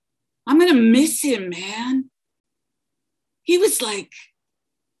 I'm gonna miss him, man. He was like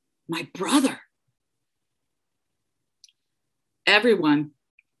my brother. Everyone,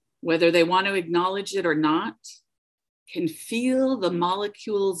 whether they want to acknowledge it or not, can feel the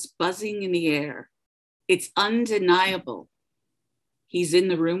molecules buzzing in the air. It's undeniable. He's in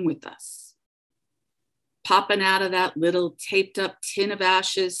the room with us. Popping out of that little taped up tin of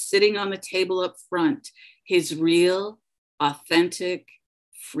ashes sitting on the table up front, his real, authentic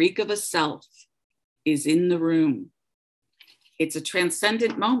freak of a self is in the room. It's a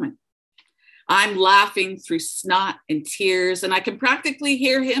transcendent moment. I'm laughing through snot and tears, and I can practically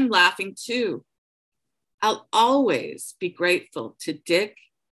hear him laughing too. I'll always be grateful to Dick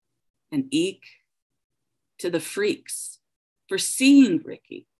and Eek, to the freaks, for seeing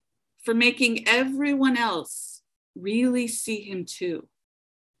Ricky, for making everyone else really see him too,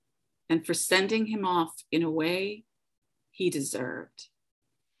 and for sending him off in a way he deserved.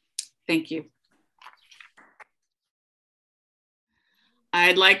 Thank you.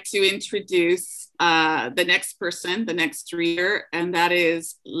 I'd like to introduce the next person, the next reader, and that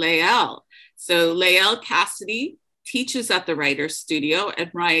is Lael. So Lael Cassidy teaches at the Writers Studio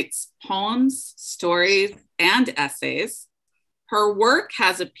and writes poems, stories, and essays. Her work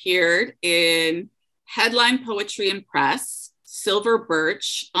has appeared in Headline Poetry and Press, Silver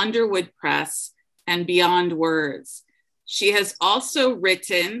Birch, Underwood Press, and Beyond Words. She has also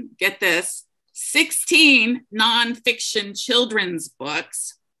written, get this, 16 nonfiction children's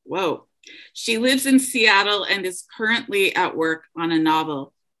books. Whoa. She lives in Seattle and is currently at work on a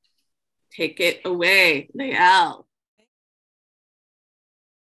novel. Take it away, Lael.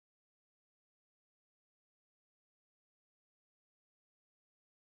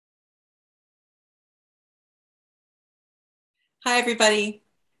 Hi, everybody.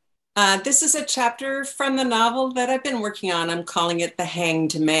 This is a chapter from the novel that I've been working on. I'm calling it The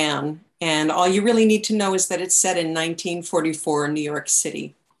Hanged Man. And all you really need to know is that it's set in 1944 New York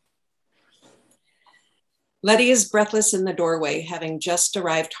City. Letty is breathless in the doorway, having just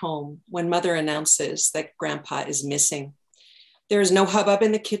arrived home when Mother announces that Grandpa is missing. There is no hubbub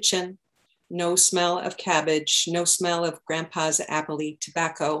in the kitchen, no smell of cabbage, no smell of Grandpa's apple-y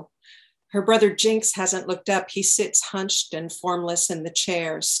tobacco. Her brother Jinx hasn't looked up. He sits hunched and formless in the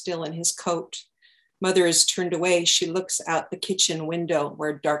chair, still in his coat. Mother is turned away. She looks out the kitchen window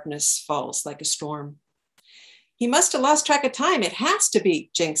where darkness falls like a storm. He must have lost track of time. It has to be,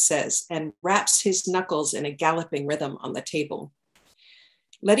 Jinx says, and raps his knuckles in a galloping rhythm on the table.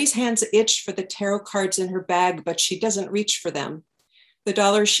 Letty's hands itch for the tarot cards in her bag, but she doesn't reach for them. The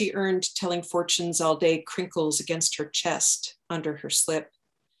dollar she earned telling fortunes all day crinkles against her chest under her slip.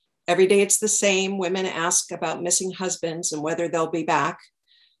 Every day it's the same. Women ask about missing husbands and whether they'll be back.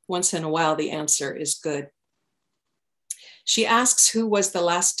 Once in a while, the answer is good. She asks who was the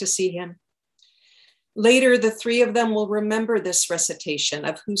last to see him. Later, the three of them will remember this recitation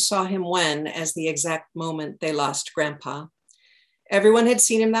of who saw him when as the exact moment they lost Grandpa. Everyone had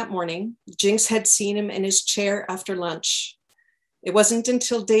seen him that morning. Jinx had seen him in his chair after lunch. It wasn't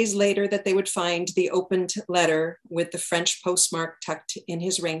until days later that they would find the opened letter with the French postmark tucked in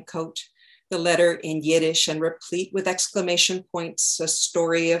his raincoat, the letter in Yiddish and replete with exclamation points, a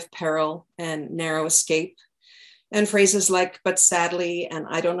story of peril and narrow escape, and phrases like, but sadly, and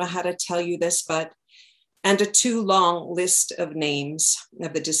I don't know how to tell you this, but, and a too long list of names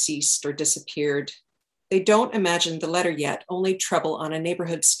of the deceased or disappeared. They don't imagine the letter yet, only trouble on a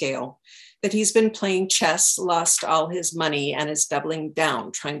neighborhood scale, that he's been playing chess, lost all his money, and is doubling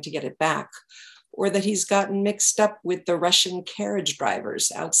down, trying to get it back, or that he's gotten mixed up with the Russian carriage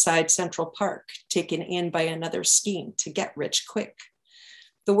drivers outside Central Park, taken in by another scheme to get rich quick.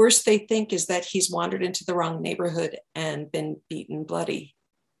 The worst they think is that he's wandered into the wrong neighborhood and been beaten bloody.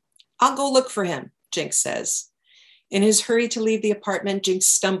 I'll go look for him, Jinx says. In his hurry to leave the apartment, Jinx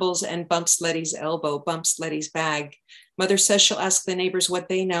stumbles and bumps Letty's elbow, bumps Letty's bag. Mother says she'll ask the neighbors what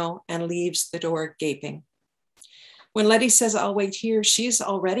they know and leaves the door gaping. When Letty says, I'll wait here, she's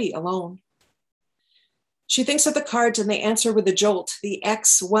already alone. She thinks of the cards and they answer with a jolt, the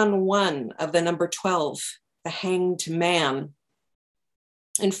X11 of the number 12, the hanged man.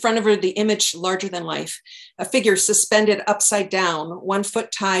 In front of her, the image larger than life, a figure suspended upside down, one foot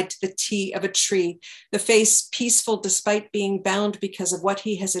tied to the T of a tree, the face peaceful despite being bound because of what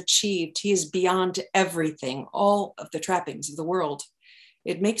he has achieved. He is beyond everything, all of the trappings of the world.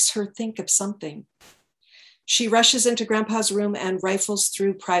 It makes her think of something. She rushes into Grandpa's room and rifles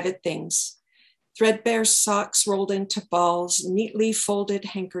through private things. Threadbare socks rolled into balls, neatly folded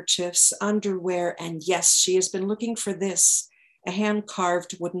handkerchiefs, underwear, and yes, she has been looking for this, a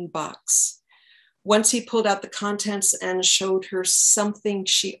hand-carved wooden box. Once he pulled out the contents and showed her something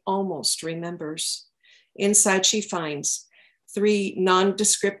she almost remembers. Inside she finds 3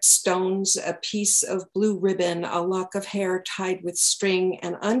 nondescript stones, a piece of blue ribbon, a lock of hair tied with string,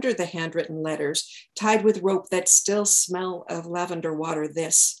 and under the handwritten letters, tied with rope that still smell of lavender water,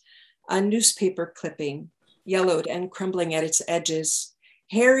 this, a newspaper clipping, yellowed and crumbling at its edges.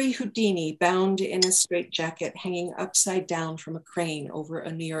 Harry Houdini bound in a straitjacket hanging upside down from a crane over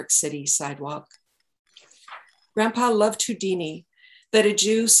a New York City sidewalk. Grandpa loved Houdini, that a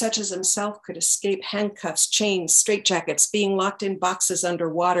Jew such as himself could escape handcuffs, chains, straitjackets, being locked in boxes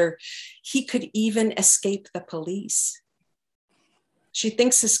underwater. He could even escape the police. She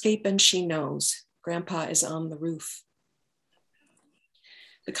thinks escape and she knows. Grandpa is on the roof.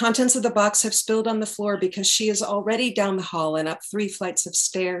 The contents of the box have spilled on the floor because she is already down the hall and up 3 flights of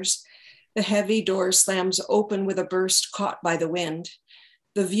stairs. The heavy door slams open with a burst caught by the wind.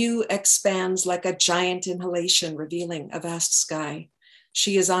 The view expands like a giant inhalation, revealing a vast sky.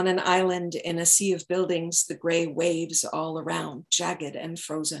 She is on an island in a sea of buildings, the gray waves all around, jagged and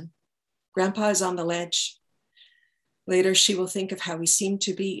frozen. Grandpa is on the ledge. Later, she will think of how he seemed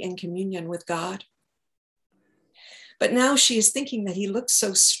to be in communion with God. But now she is thinking that he looks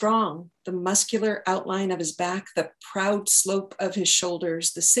so strong, the muscular outline of his back, the proud slope of his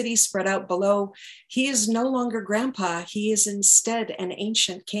shoulders, the city spread out below. He is no longer Grandpa, he is instead an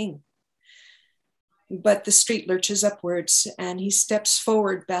ancient king. But the street lurches upwards and he steps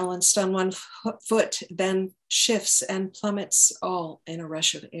forward, balanced on one foot, then shifts and plummets all in a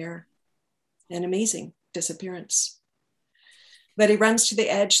rush of air. An amazing disappearance. Letty runs to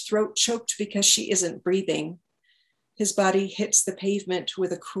the edge, throat choked because she isn't breathing. His body hits the pavement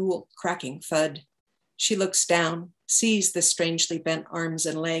with a cruel cracking thud. She looks down, sees the strangely bent arms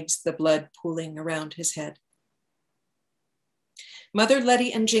and legs, the blood pooling around his head. Mother,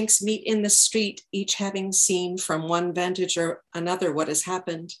 Letty, and Jinx meet in the street, each having seen from one vantage or another what has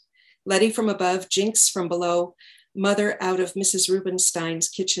happened. Letty from above, Jinx from below. Mother out of Mrs. Rubenstein's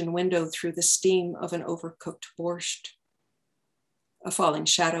kitchen window through the steam of an overcooked borscht. A falling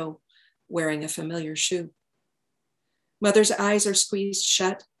shadow wearing a familiar shoe. Mother's eyes are squeezed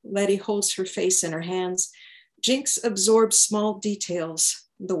shut. Letty holds her face in her hands. Jinx absorbs small details,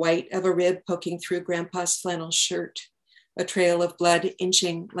 the white of a rib poking through Grandpa's flannel shirt, a trail of blood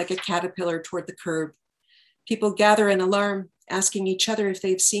inching like a caterpillar toward the curb. People gather in alarm, asking each other if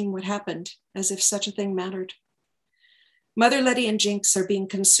they've seen what happened, as if such a thing mattered. Mother, Letty, and Jinx are being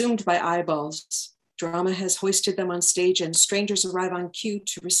consumed by eyeballs. Drama has hoisted them on stage and strangers arrive on cue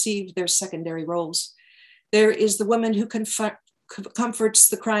to receive their secondary roles. There is the woman who comforts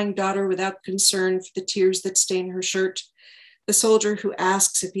the crying daughter without concern for the tears that stain her shirt, the soldier who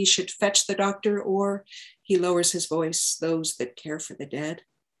asks if he should fetch the doctor or he lowers his voice, those that care for the dead.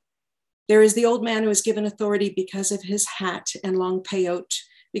 There is the old man who is given authority because of his hat and long peyote,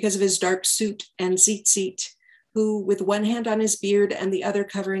 because of his dark suit and tzitzit, who with one hand on his beard and the other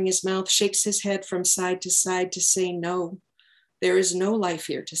covering his mouth, shakes his head from side to side to say no. There is no life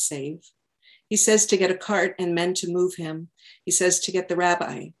here to save. He says to get a cart and men to move him. He says to get the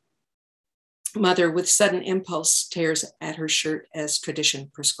rabbi. Mother, with sudden impulse, tears at her shirt as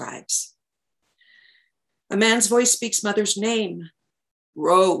tradition prescribes. A man's voice speaks Mother's name.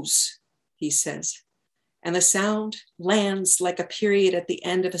 Rose, he says. And the sound lands like a period at the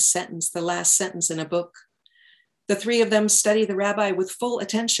end of a sentence, the last sentence in a book. The three of them study the rabbi with full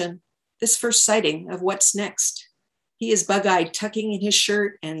attention, this first sighting of what's next. He is bug-eyed, tucking in his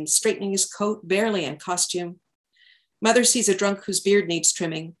shirt and straightening his coat, barely in costume. Mother sees a drunk whose beard needs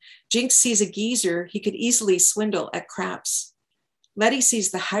trimming. Jinx sees a geezer he could easily swindle at craps. Letty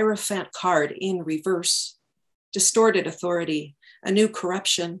sees the Hierophant card in reverse. Distorted authority, a new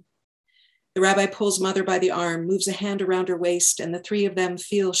corruption. The rabbi pulls Mother by the arm, moves a hand around her waist, and the three of them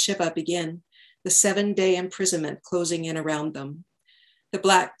feel Shiva begin, the 7-day imprisonment closing in around them. The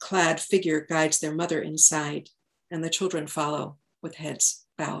black-clad figure guides their mother inside, and the children follow with heads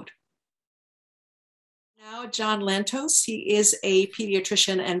bowed. Now, John Lantos, he is a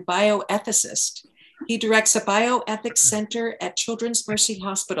pediatrician and bioethicist. He directs a bioethics center at Children's Mercy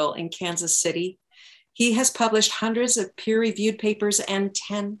Hospital in Kansas City. He has published hundreds of peer-reviewed papers and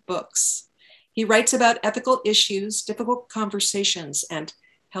 10 books. He writes about ethical issues, difficult conversations, and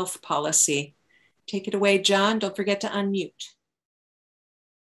health policy. Take it away, John. Don't forget to unmute.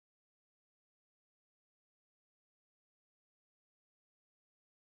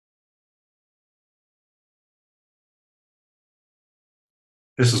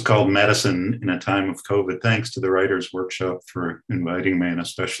 This is called Medicine in a Time of COVID. Thanks to the Writers' Workshop for inviting me, and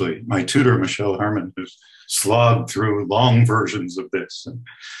especially my tutor, Michelle Harmon, who's slogged through long versions of this and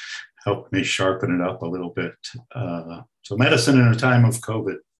helped me sharpen it up a little bit. So Medicine in a Time of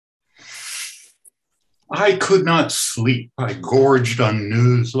COVID. I could not sleep. I gorged on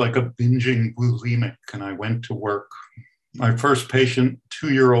news like a binging bulimic, and I went to work. My first patient,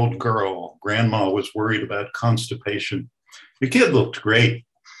 2-year-old girl. Grandma was worried about constipation. The kid looked great.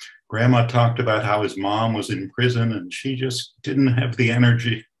 Grandma talked about how his mom was in prison and she just didn't have the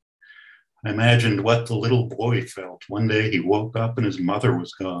energy. I imagined what the little boy felt. One day he woke up and his mother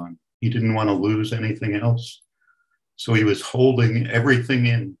was gone. He didn't want to lose anything else. So he was holding everything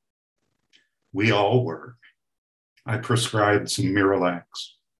in. We all were. I prescribed some Miralax.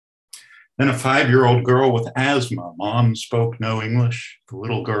 Then a 5-year-old girl with asthma. Mom spoke no English. The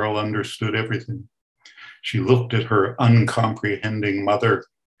little girl understood everything. She looked at her uncomprehending mother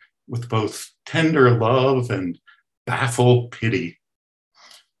with both tender love and baffled pity.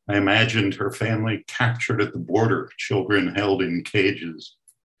 I imagined her family captured at the border, children held in cages.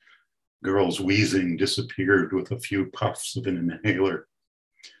 Girl's wheezing disappeared with a few puffs of an inhaler.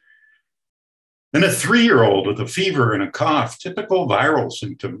 Then a 3-year-old with a fever and a cough, typical viral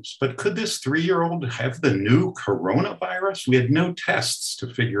symptoms. But could this 3-year-old have the new coronavirus? We had no tests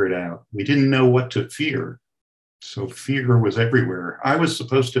to figure it out. We didn't know what to fear. So fear was everywhere. I was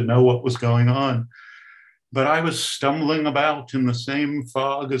supposed to know what was going on, but I was stumbling about in the same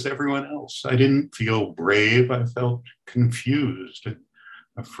fog as everyone else. I didn't feel brave. I felt confused and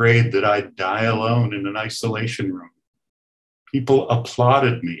afraid that I'd die alone in an isolation room. People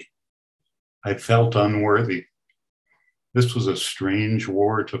applauded me. I felt unworthy. This was a strange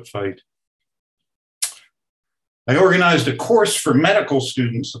war to fight. I organized a course for medical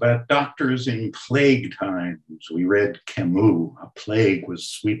students about doctors in plague times. We read Camus. A plague was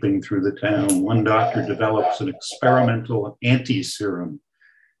sweeping through the town. One doctor develops an experimental anti-serum,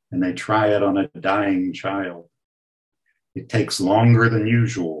 and they try it on a dying child. It takes longer than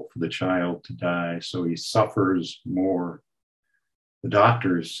usual for the child to die, so he suffers more. The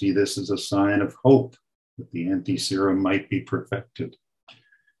doctors see this as a sign of hope. that the anti-serum might be perfected.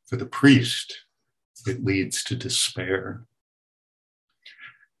 For the priest, it leads to despair.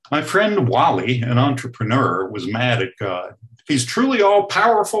 My friend Wally, an entrepreneur, was mad at God. If he's truly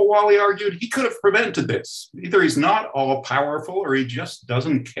all-powerful, Wally argued, he could have prevented this. Either he's not all-powerful or he just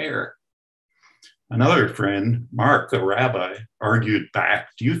doesn't care. Another friend, Mark, a rabbi, argued back,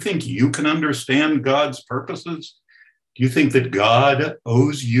 do you think you can understand God's purposes? Do you think that God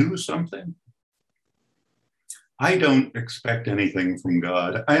owes you something? I don't expect anything from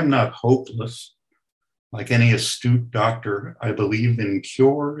God. I am not hopeless. Like any astute doctor, I believe in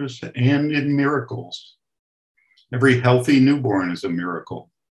cures and in miracles. Every healthy newborn is a miracle.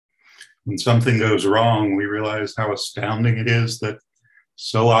 When something goes wrong, we realize how astounding it is that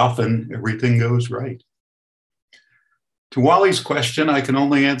so often everything goes right. To Wally's question, I can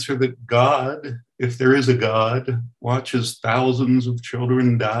only answer that God, if there is a God, watches thousands of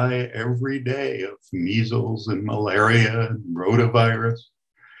children die every day of measles and malaria and rotavirus.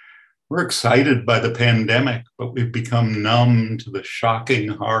 We're excited by the pandemic, but we've become numb to the shocking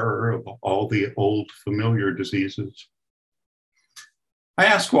horror of all the old familiar diseases. I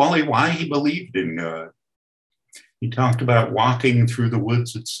asked Wally why he believed in God. He talked about walking through the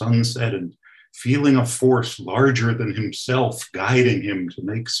woods at sunset and feeling a force larger than himself guiding him to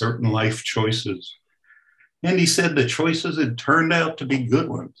make certain life choices. And he said the choices had turned out to be good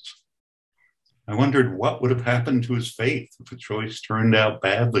ones. I wondered what would have happened to his faith if a choice turned out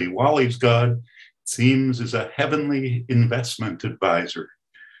badly. Wally's God, it seems, is a heavenly investment advisor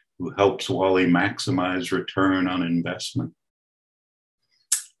who helps Wally maximize return on investment.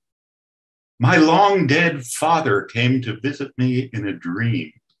 My long dead father came to visit me in a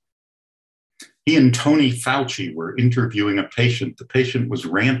dream. He and Tony Fauci were interviewing a patient. The patient was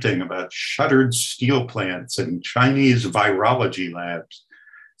ranting about shuttered steel plants and Chinese virology labs.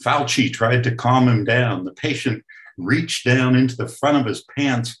 Fauci tried to calm him down. The patient reached down into the front of his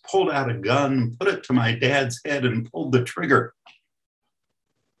pants, pulled out a gun, put it to my dad's head, and pulled the trigger.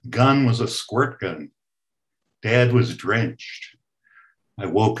 The gun was a squirt gun. Dad was drenched. I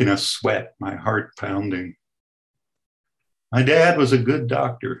woke in a sweat, my heart pounding. My dad was a good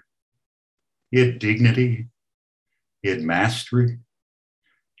doctor. He had dignity. He had mastery.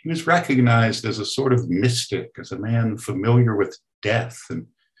 He was recognized as a sort of mystic, as a man familiar with death and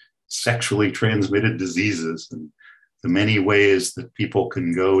sexually transmitted diseases and the many ways that people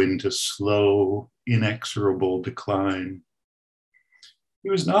can go into slow, inexorable decline. He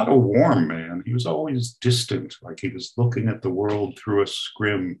was not a warm man. He was always distant, like he was looking at the world through a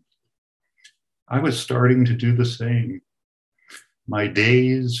scrim. I was starting to do the same. My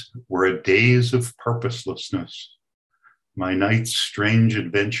days were a daze of purposelessness, my nights strange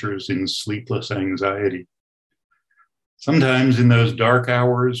adventures in sleepless anxiety. Sometimes in those dark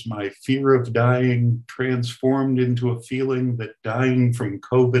hours, my fear of dying transformed into a feeling that dying from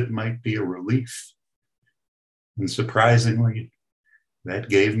COVID might be a relief. And surprisingly, that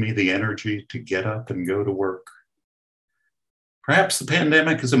gave me the energy to get up and go to work. Perhaps the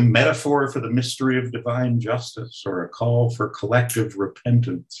pandemic is a metaphor for the mystery of divine justice or a call for collective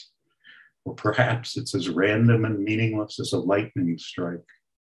repentance. Or perhaps it's as random and meaningless as a lightning strike.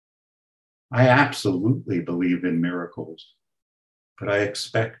 I absolutely believe in miracles, but I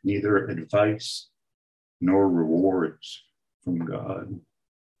expect neither advice nor rewards from God.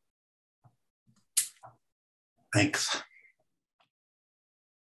 Thanks.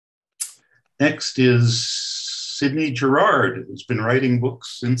 Next is Sydney Jarrard, who's been writing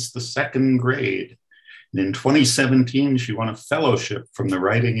books since the second grade. And in 2017, she won a fellowship from the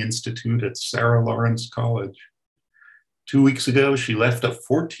Writing Institute at Sarah Lawrence College. 2 weeks ago, she left a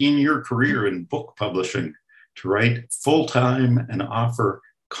 14-year career in book publishing to write full-time and offer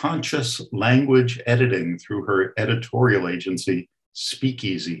conscious language editing through her editorial agency,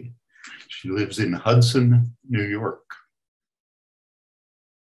 Speakeasy. She lives in Hudson, New York.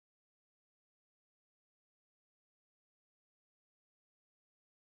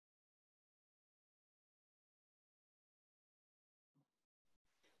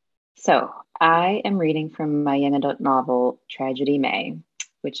 So I am reading from my young adult novel, Tragedy May,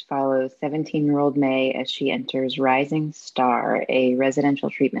 which follows 17-year-old May as she enters Rising Star, a residential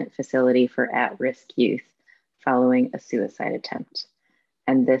treatment facility for at-risk youth following a suicide attempt.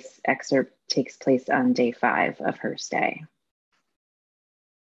 And this excerpt takes place on day 5 of her stay.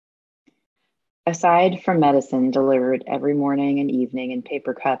 Aside from medicine delivered every morning and evening in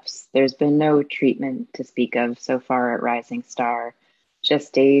paper cups, there's been no treatment to speak of so far at Rising Star.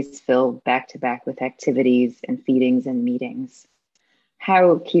 Just days filled back-to-back with activities and feedings and meetings.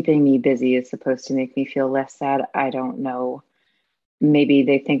 How keeping me busy is supposed to make me feel less sad, I don't know. Maybe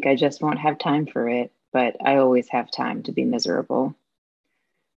they think I just won't have time for it. but I always have time to be miserable.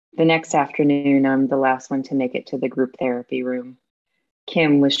 The next afternoon, I'm the last one to make it to the group therapy room.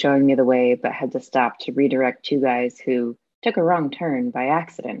 Kim was showing me the way, but had to stop to redirect two guys who took a wrong turn by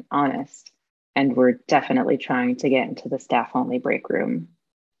accident, honest, and were definitely trying to get into the staff-only break room.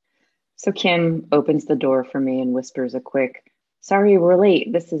 So Kim opens the door for me and whispers a quick, "Sorry we're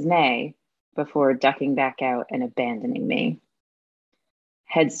late, this is May," before ducking back out and abandoning me.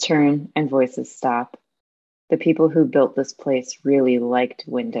 Heads turn and voices stop. The people who built this place really liked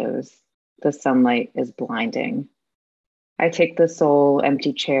windows. The sunlight is blinding. I take the sole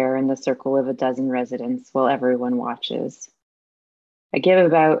empty chair in the circle of a dozen residents while everyone watches. I give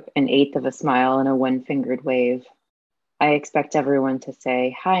about an eighth of a smile and a one-fingered wave. I expect everyone to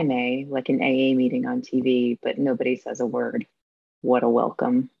say, "Hi, May," like an AA meeting on TV, but nobody says a word. What a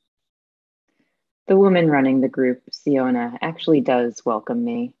welcome. The woman running the group, Siona, actually does welcome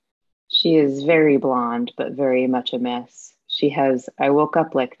me. She is very blonde, but very much a mess. She has "I woke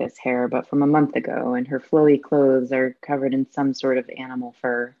up like this" hair, but from a month ago, and her flowy clothes are covered in some sort of animal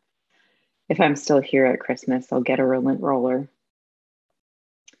fur. If I'm still here at Christmas, I'll get a lint roller.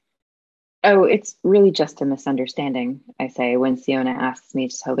 "Oh, it's really just a misunderstanding," I say when Siona asks me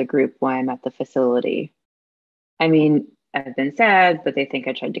to tell the group why I'm at the facility. I mean, I've been sad, but they think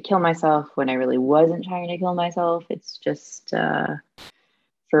I tried to kill myself when I really wasn't trying to kill myself. It's just,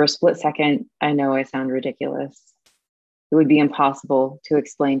 for a split second, I know I sound ridiculous. It would be impossible to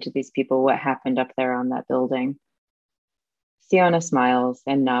explain to these people what happened up there on that building. Siona smiles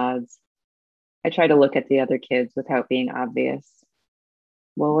and nods. I try to look at the other kids without being obvious.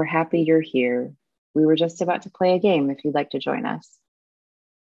 "Well, we're happy you're here. We were just about to play a game if you'd like to join us."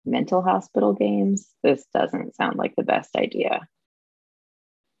 Mental hospital games? This doesn't sound like the best idea.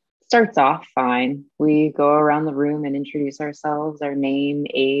 Starts off fine. We go around the room and introduce ourselves, our name,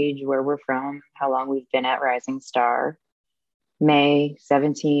 age, where we're from, how long we've been at Rising Star. May,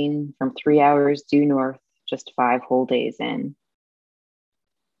 17, from 3 hours due north, just 5 whole days in.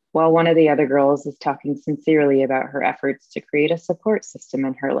 While one of the other girls is talking sincerely about her efforts to create a support system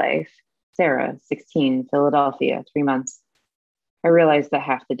in her life, Sarah, 16, Philadelphia, 3 months. I realize that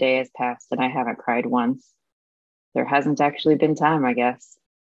half the day has passed and I haven't cried once. There hasn't actually been time, I guess.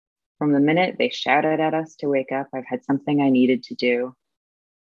 From the minute they shouted at us to wake up, I've had something I needed to do.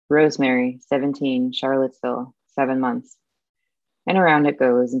 Rosemary, 17, Charlottesville, 7 months. And around it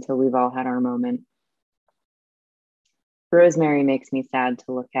goes until we've all had our moment. Rosemary makes me sad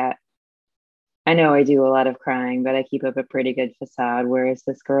to look at. I know I do a lot of crying, but I keep up a pretty good facade, whereas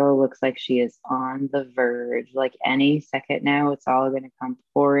this girl looks like she is on the verge. Like any second now, it's all going to come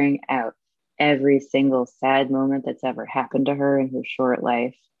pouring out. Every single sad moment that's ever happened to her in her short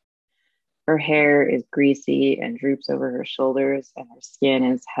life. Her hair is greasy and droops over her shoulders, and her skin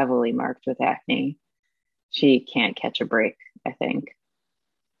is heavily marked with acne. She can't catch a break, I think.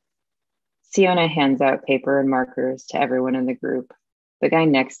 Siona hands out paper and markers to everyone in the group. The guy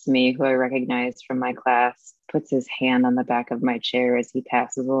next to me, who I recognize from my class, puts his hand on the back of my chair as he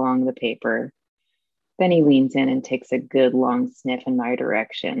passes along the paper. Then he leans in and takes a good long sniff in my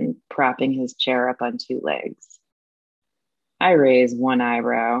direction, propping his chair up on 2 legs. I raise one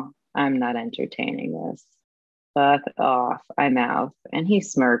eyebrow. I'm not entertaining this. "Fuck off," I mouth, and he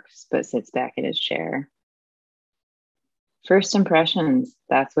smirks but sits back in his chair. First impressions,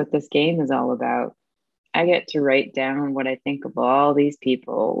 that's what this game is all about. I get to write down what I think of all these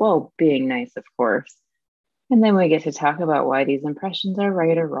people, well, being nice, of course. And then we get to talk about why these impressions are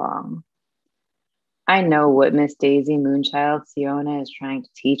right or wrong. I know what Miss Daisy Moonchild Siona is trying to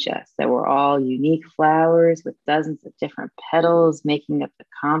teach us, that we're all unique flowers with dozens of different petals making up the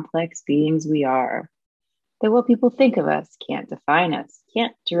complex beings we are. That what people think of us can't define us,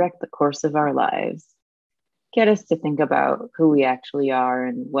 can't direct the course of our lives. Get us to think about who we actually are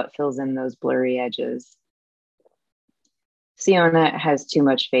and what fills in those blurry edges. Siona has too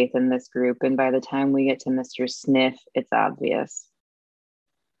much faith in this group, and by the time we get to Mr. Sniff, it's obvious.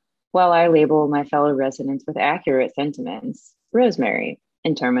 While I label my fellow residents with accurate sentiments, Rosemary,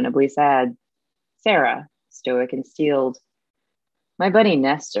 interminably sad. Sarah, stoic and steeled. My buddy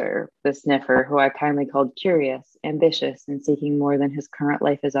Nestor, the sniffer, who I kindly called curious, ambitious, and seeking more than his current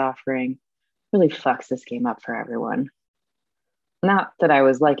life is offering, really fucks this game up for everyone. Not that I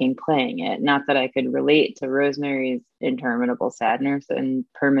was liking playing it, not that I could relate to Rosemary's interminable sadness and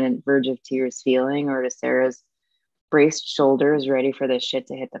permanent verge of tears feeling, or to Sarah's braced shoulders ready for this shit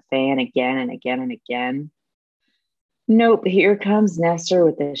to hit the fan again and again and again. Nope, here comes Nestor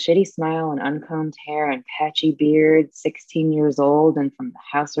with a shitty smile and uncombed hair and patchy beard, 16 years old, and from the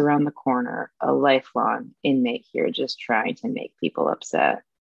house around the corner, a lifelong inmate here just trying to make people upset.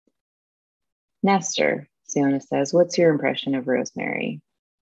 Nestor, Siona says, what's your impression of Rosemary?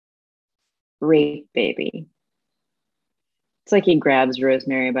 Rape baby. It's like he grabs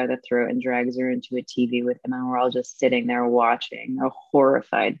Rosemary by the throat and drags her into a TV with him, and we're all just sitting there watching, a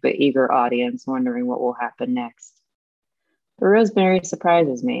horrified but eager audience wondering what will happen next. But Rosemary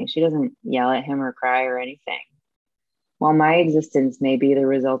surprises me. She doesn't yell at him or cry or anything. While my existence may be the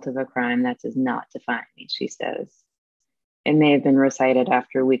result of a crime, that does not define me, she says. It may have been recited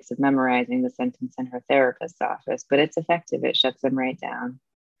after weeks of memorizing the sentence in her therapist's office, but it's effective. It shuts him right down.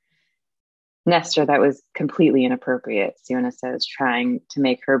 Nestor, that was completely inappropriate, Siona says, trying to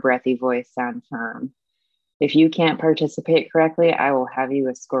make her breathy voice sound firm. If you can't participate correctly, I will have you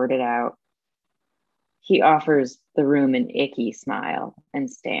escorted out. He offers the room an icky smile and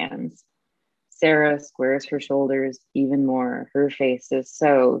stands. Sarah squares her shoulders even more. Her face is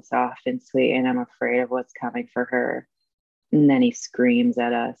so soft and sweet, and I'm afraid of what's coming for her. And then he screams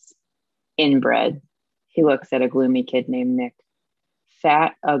at us. Inbred. He looks at a gloomy kid named Nick.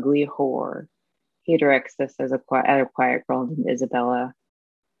 Fat, ugly whore. He directs us at a quiet girl named Isabella.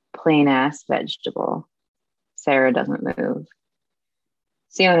 Plain ass vegetable. Sarah doesn't move.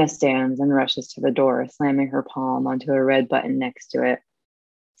 Siona stands and rushes to the door, slamming her palm onto a red button next to it.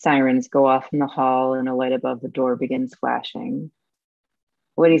 Sirens go off in the hall and a light above the door begins flashing.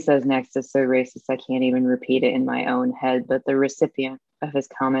 What he says next is so racist I can't even repeat it in my own head, but the recipient of his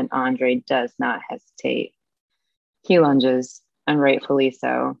comment, Andre, does not hesitate. He lunges, and rightfully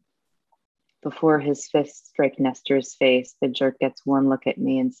so. Before his fists strike Nestor's face, the jerk gets one look at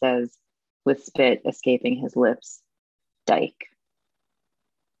me and says, with spit escaping his lips, dyke.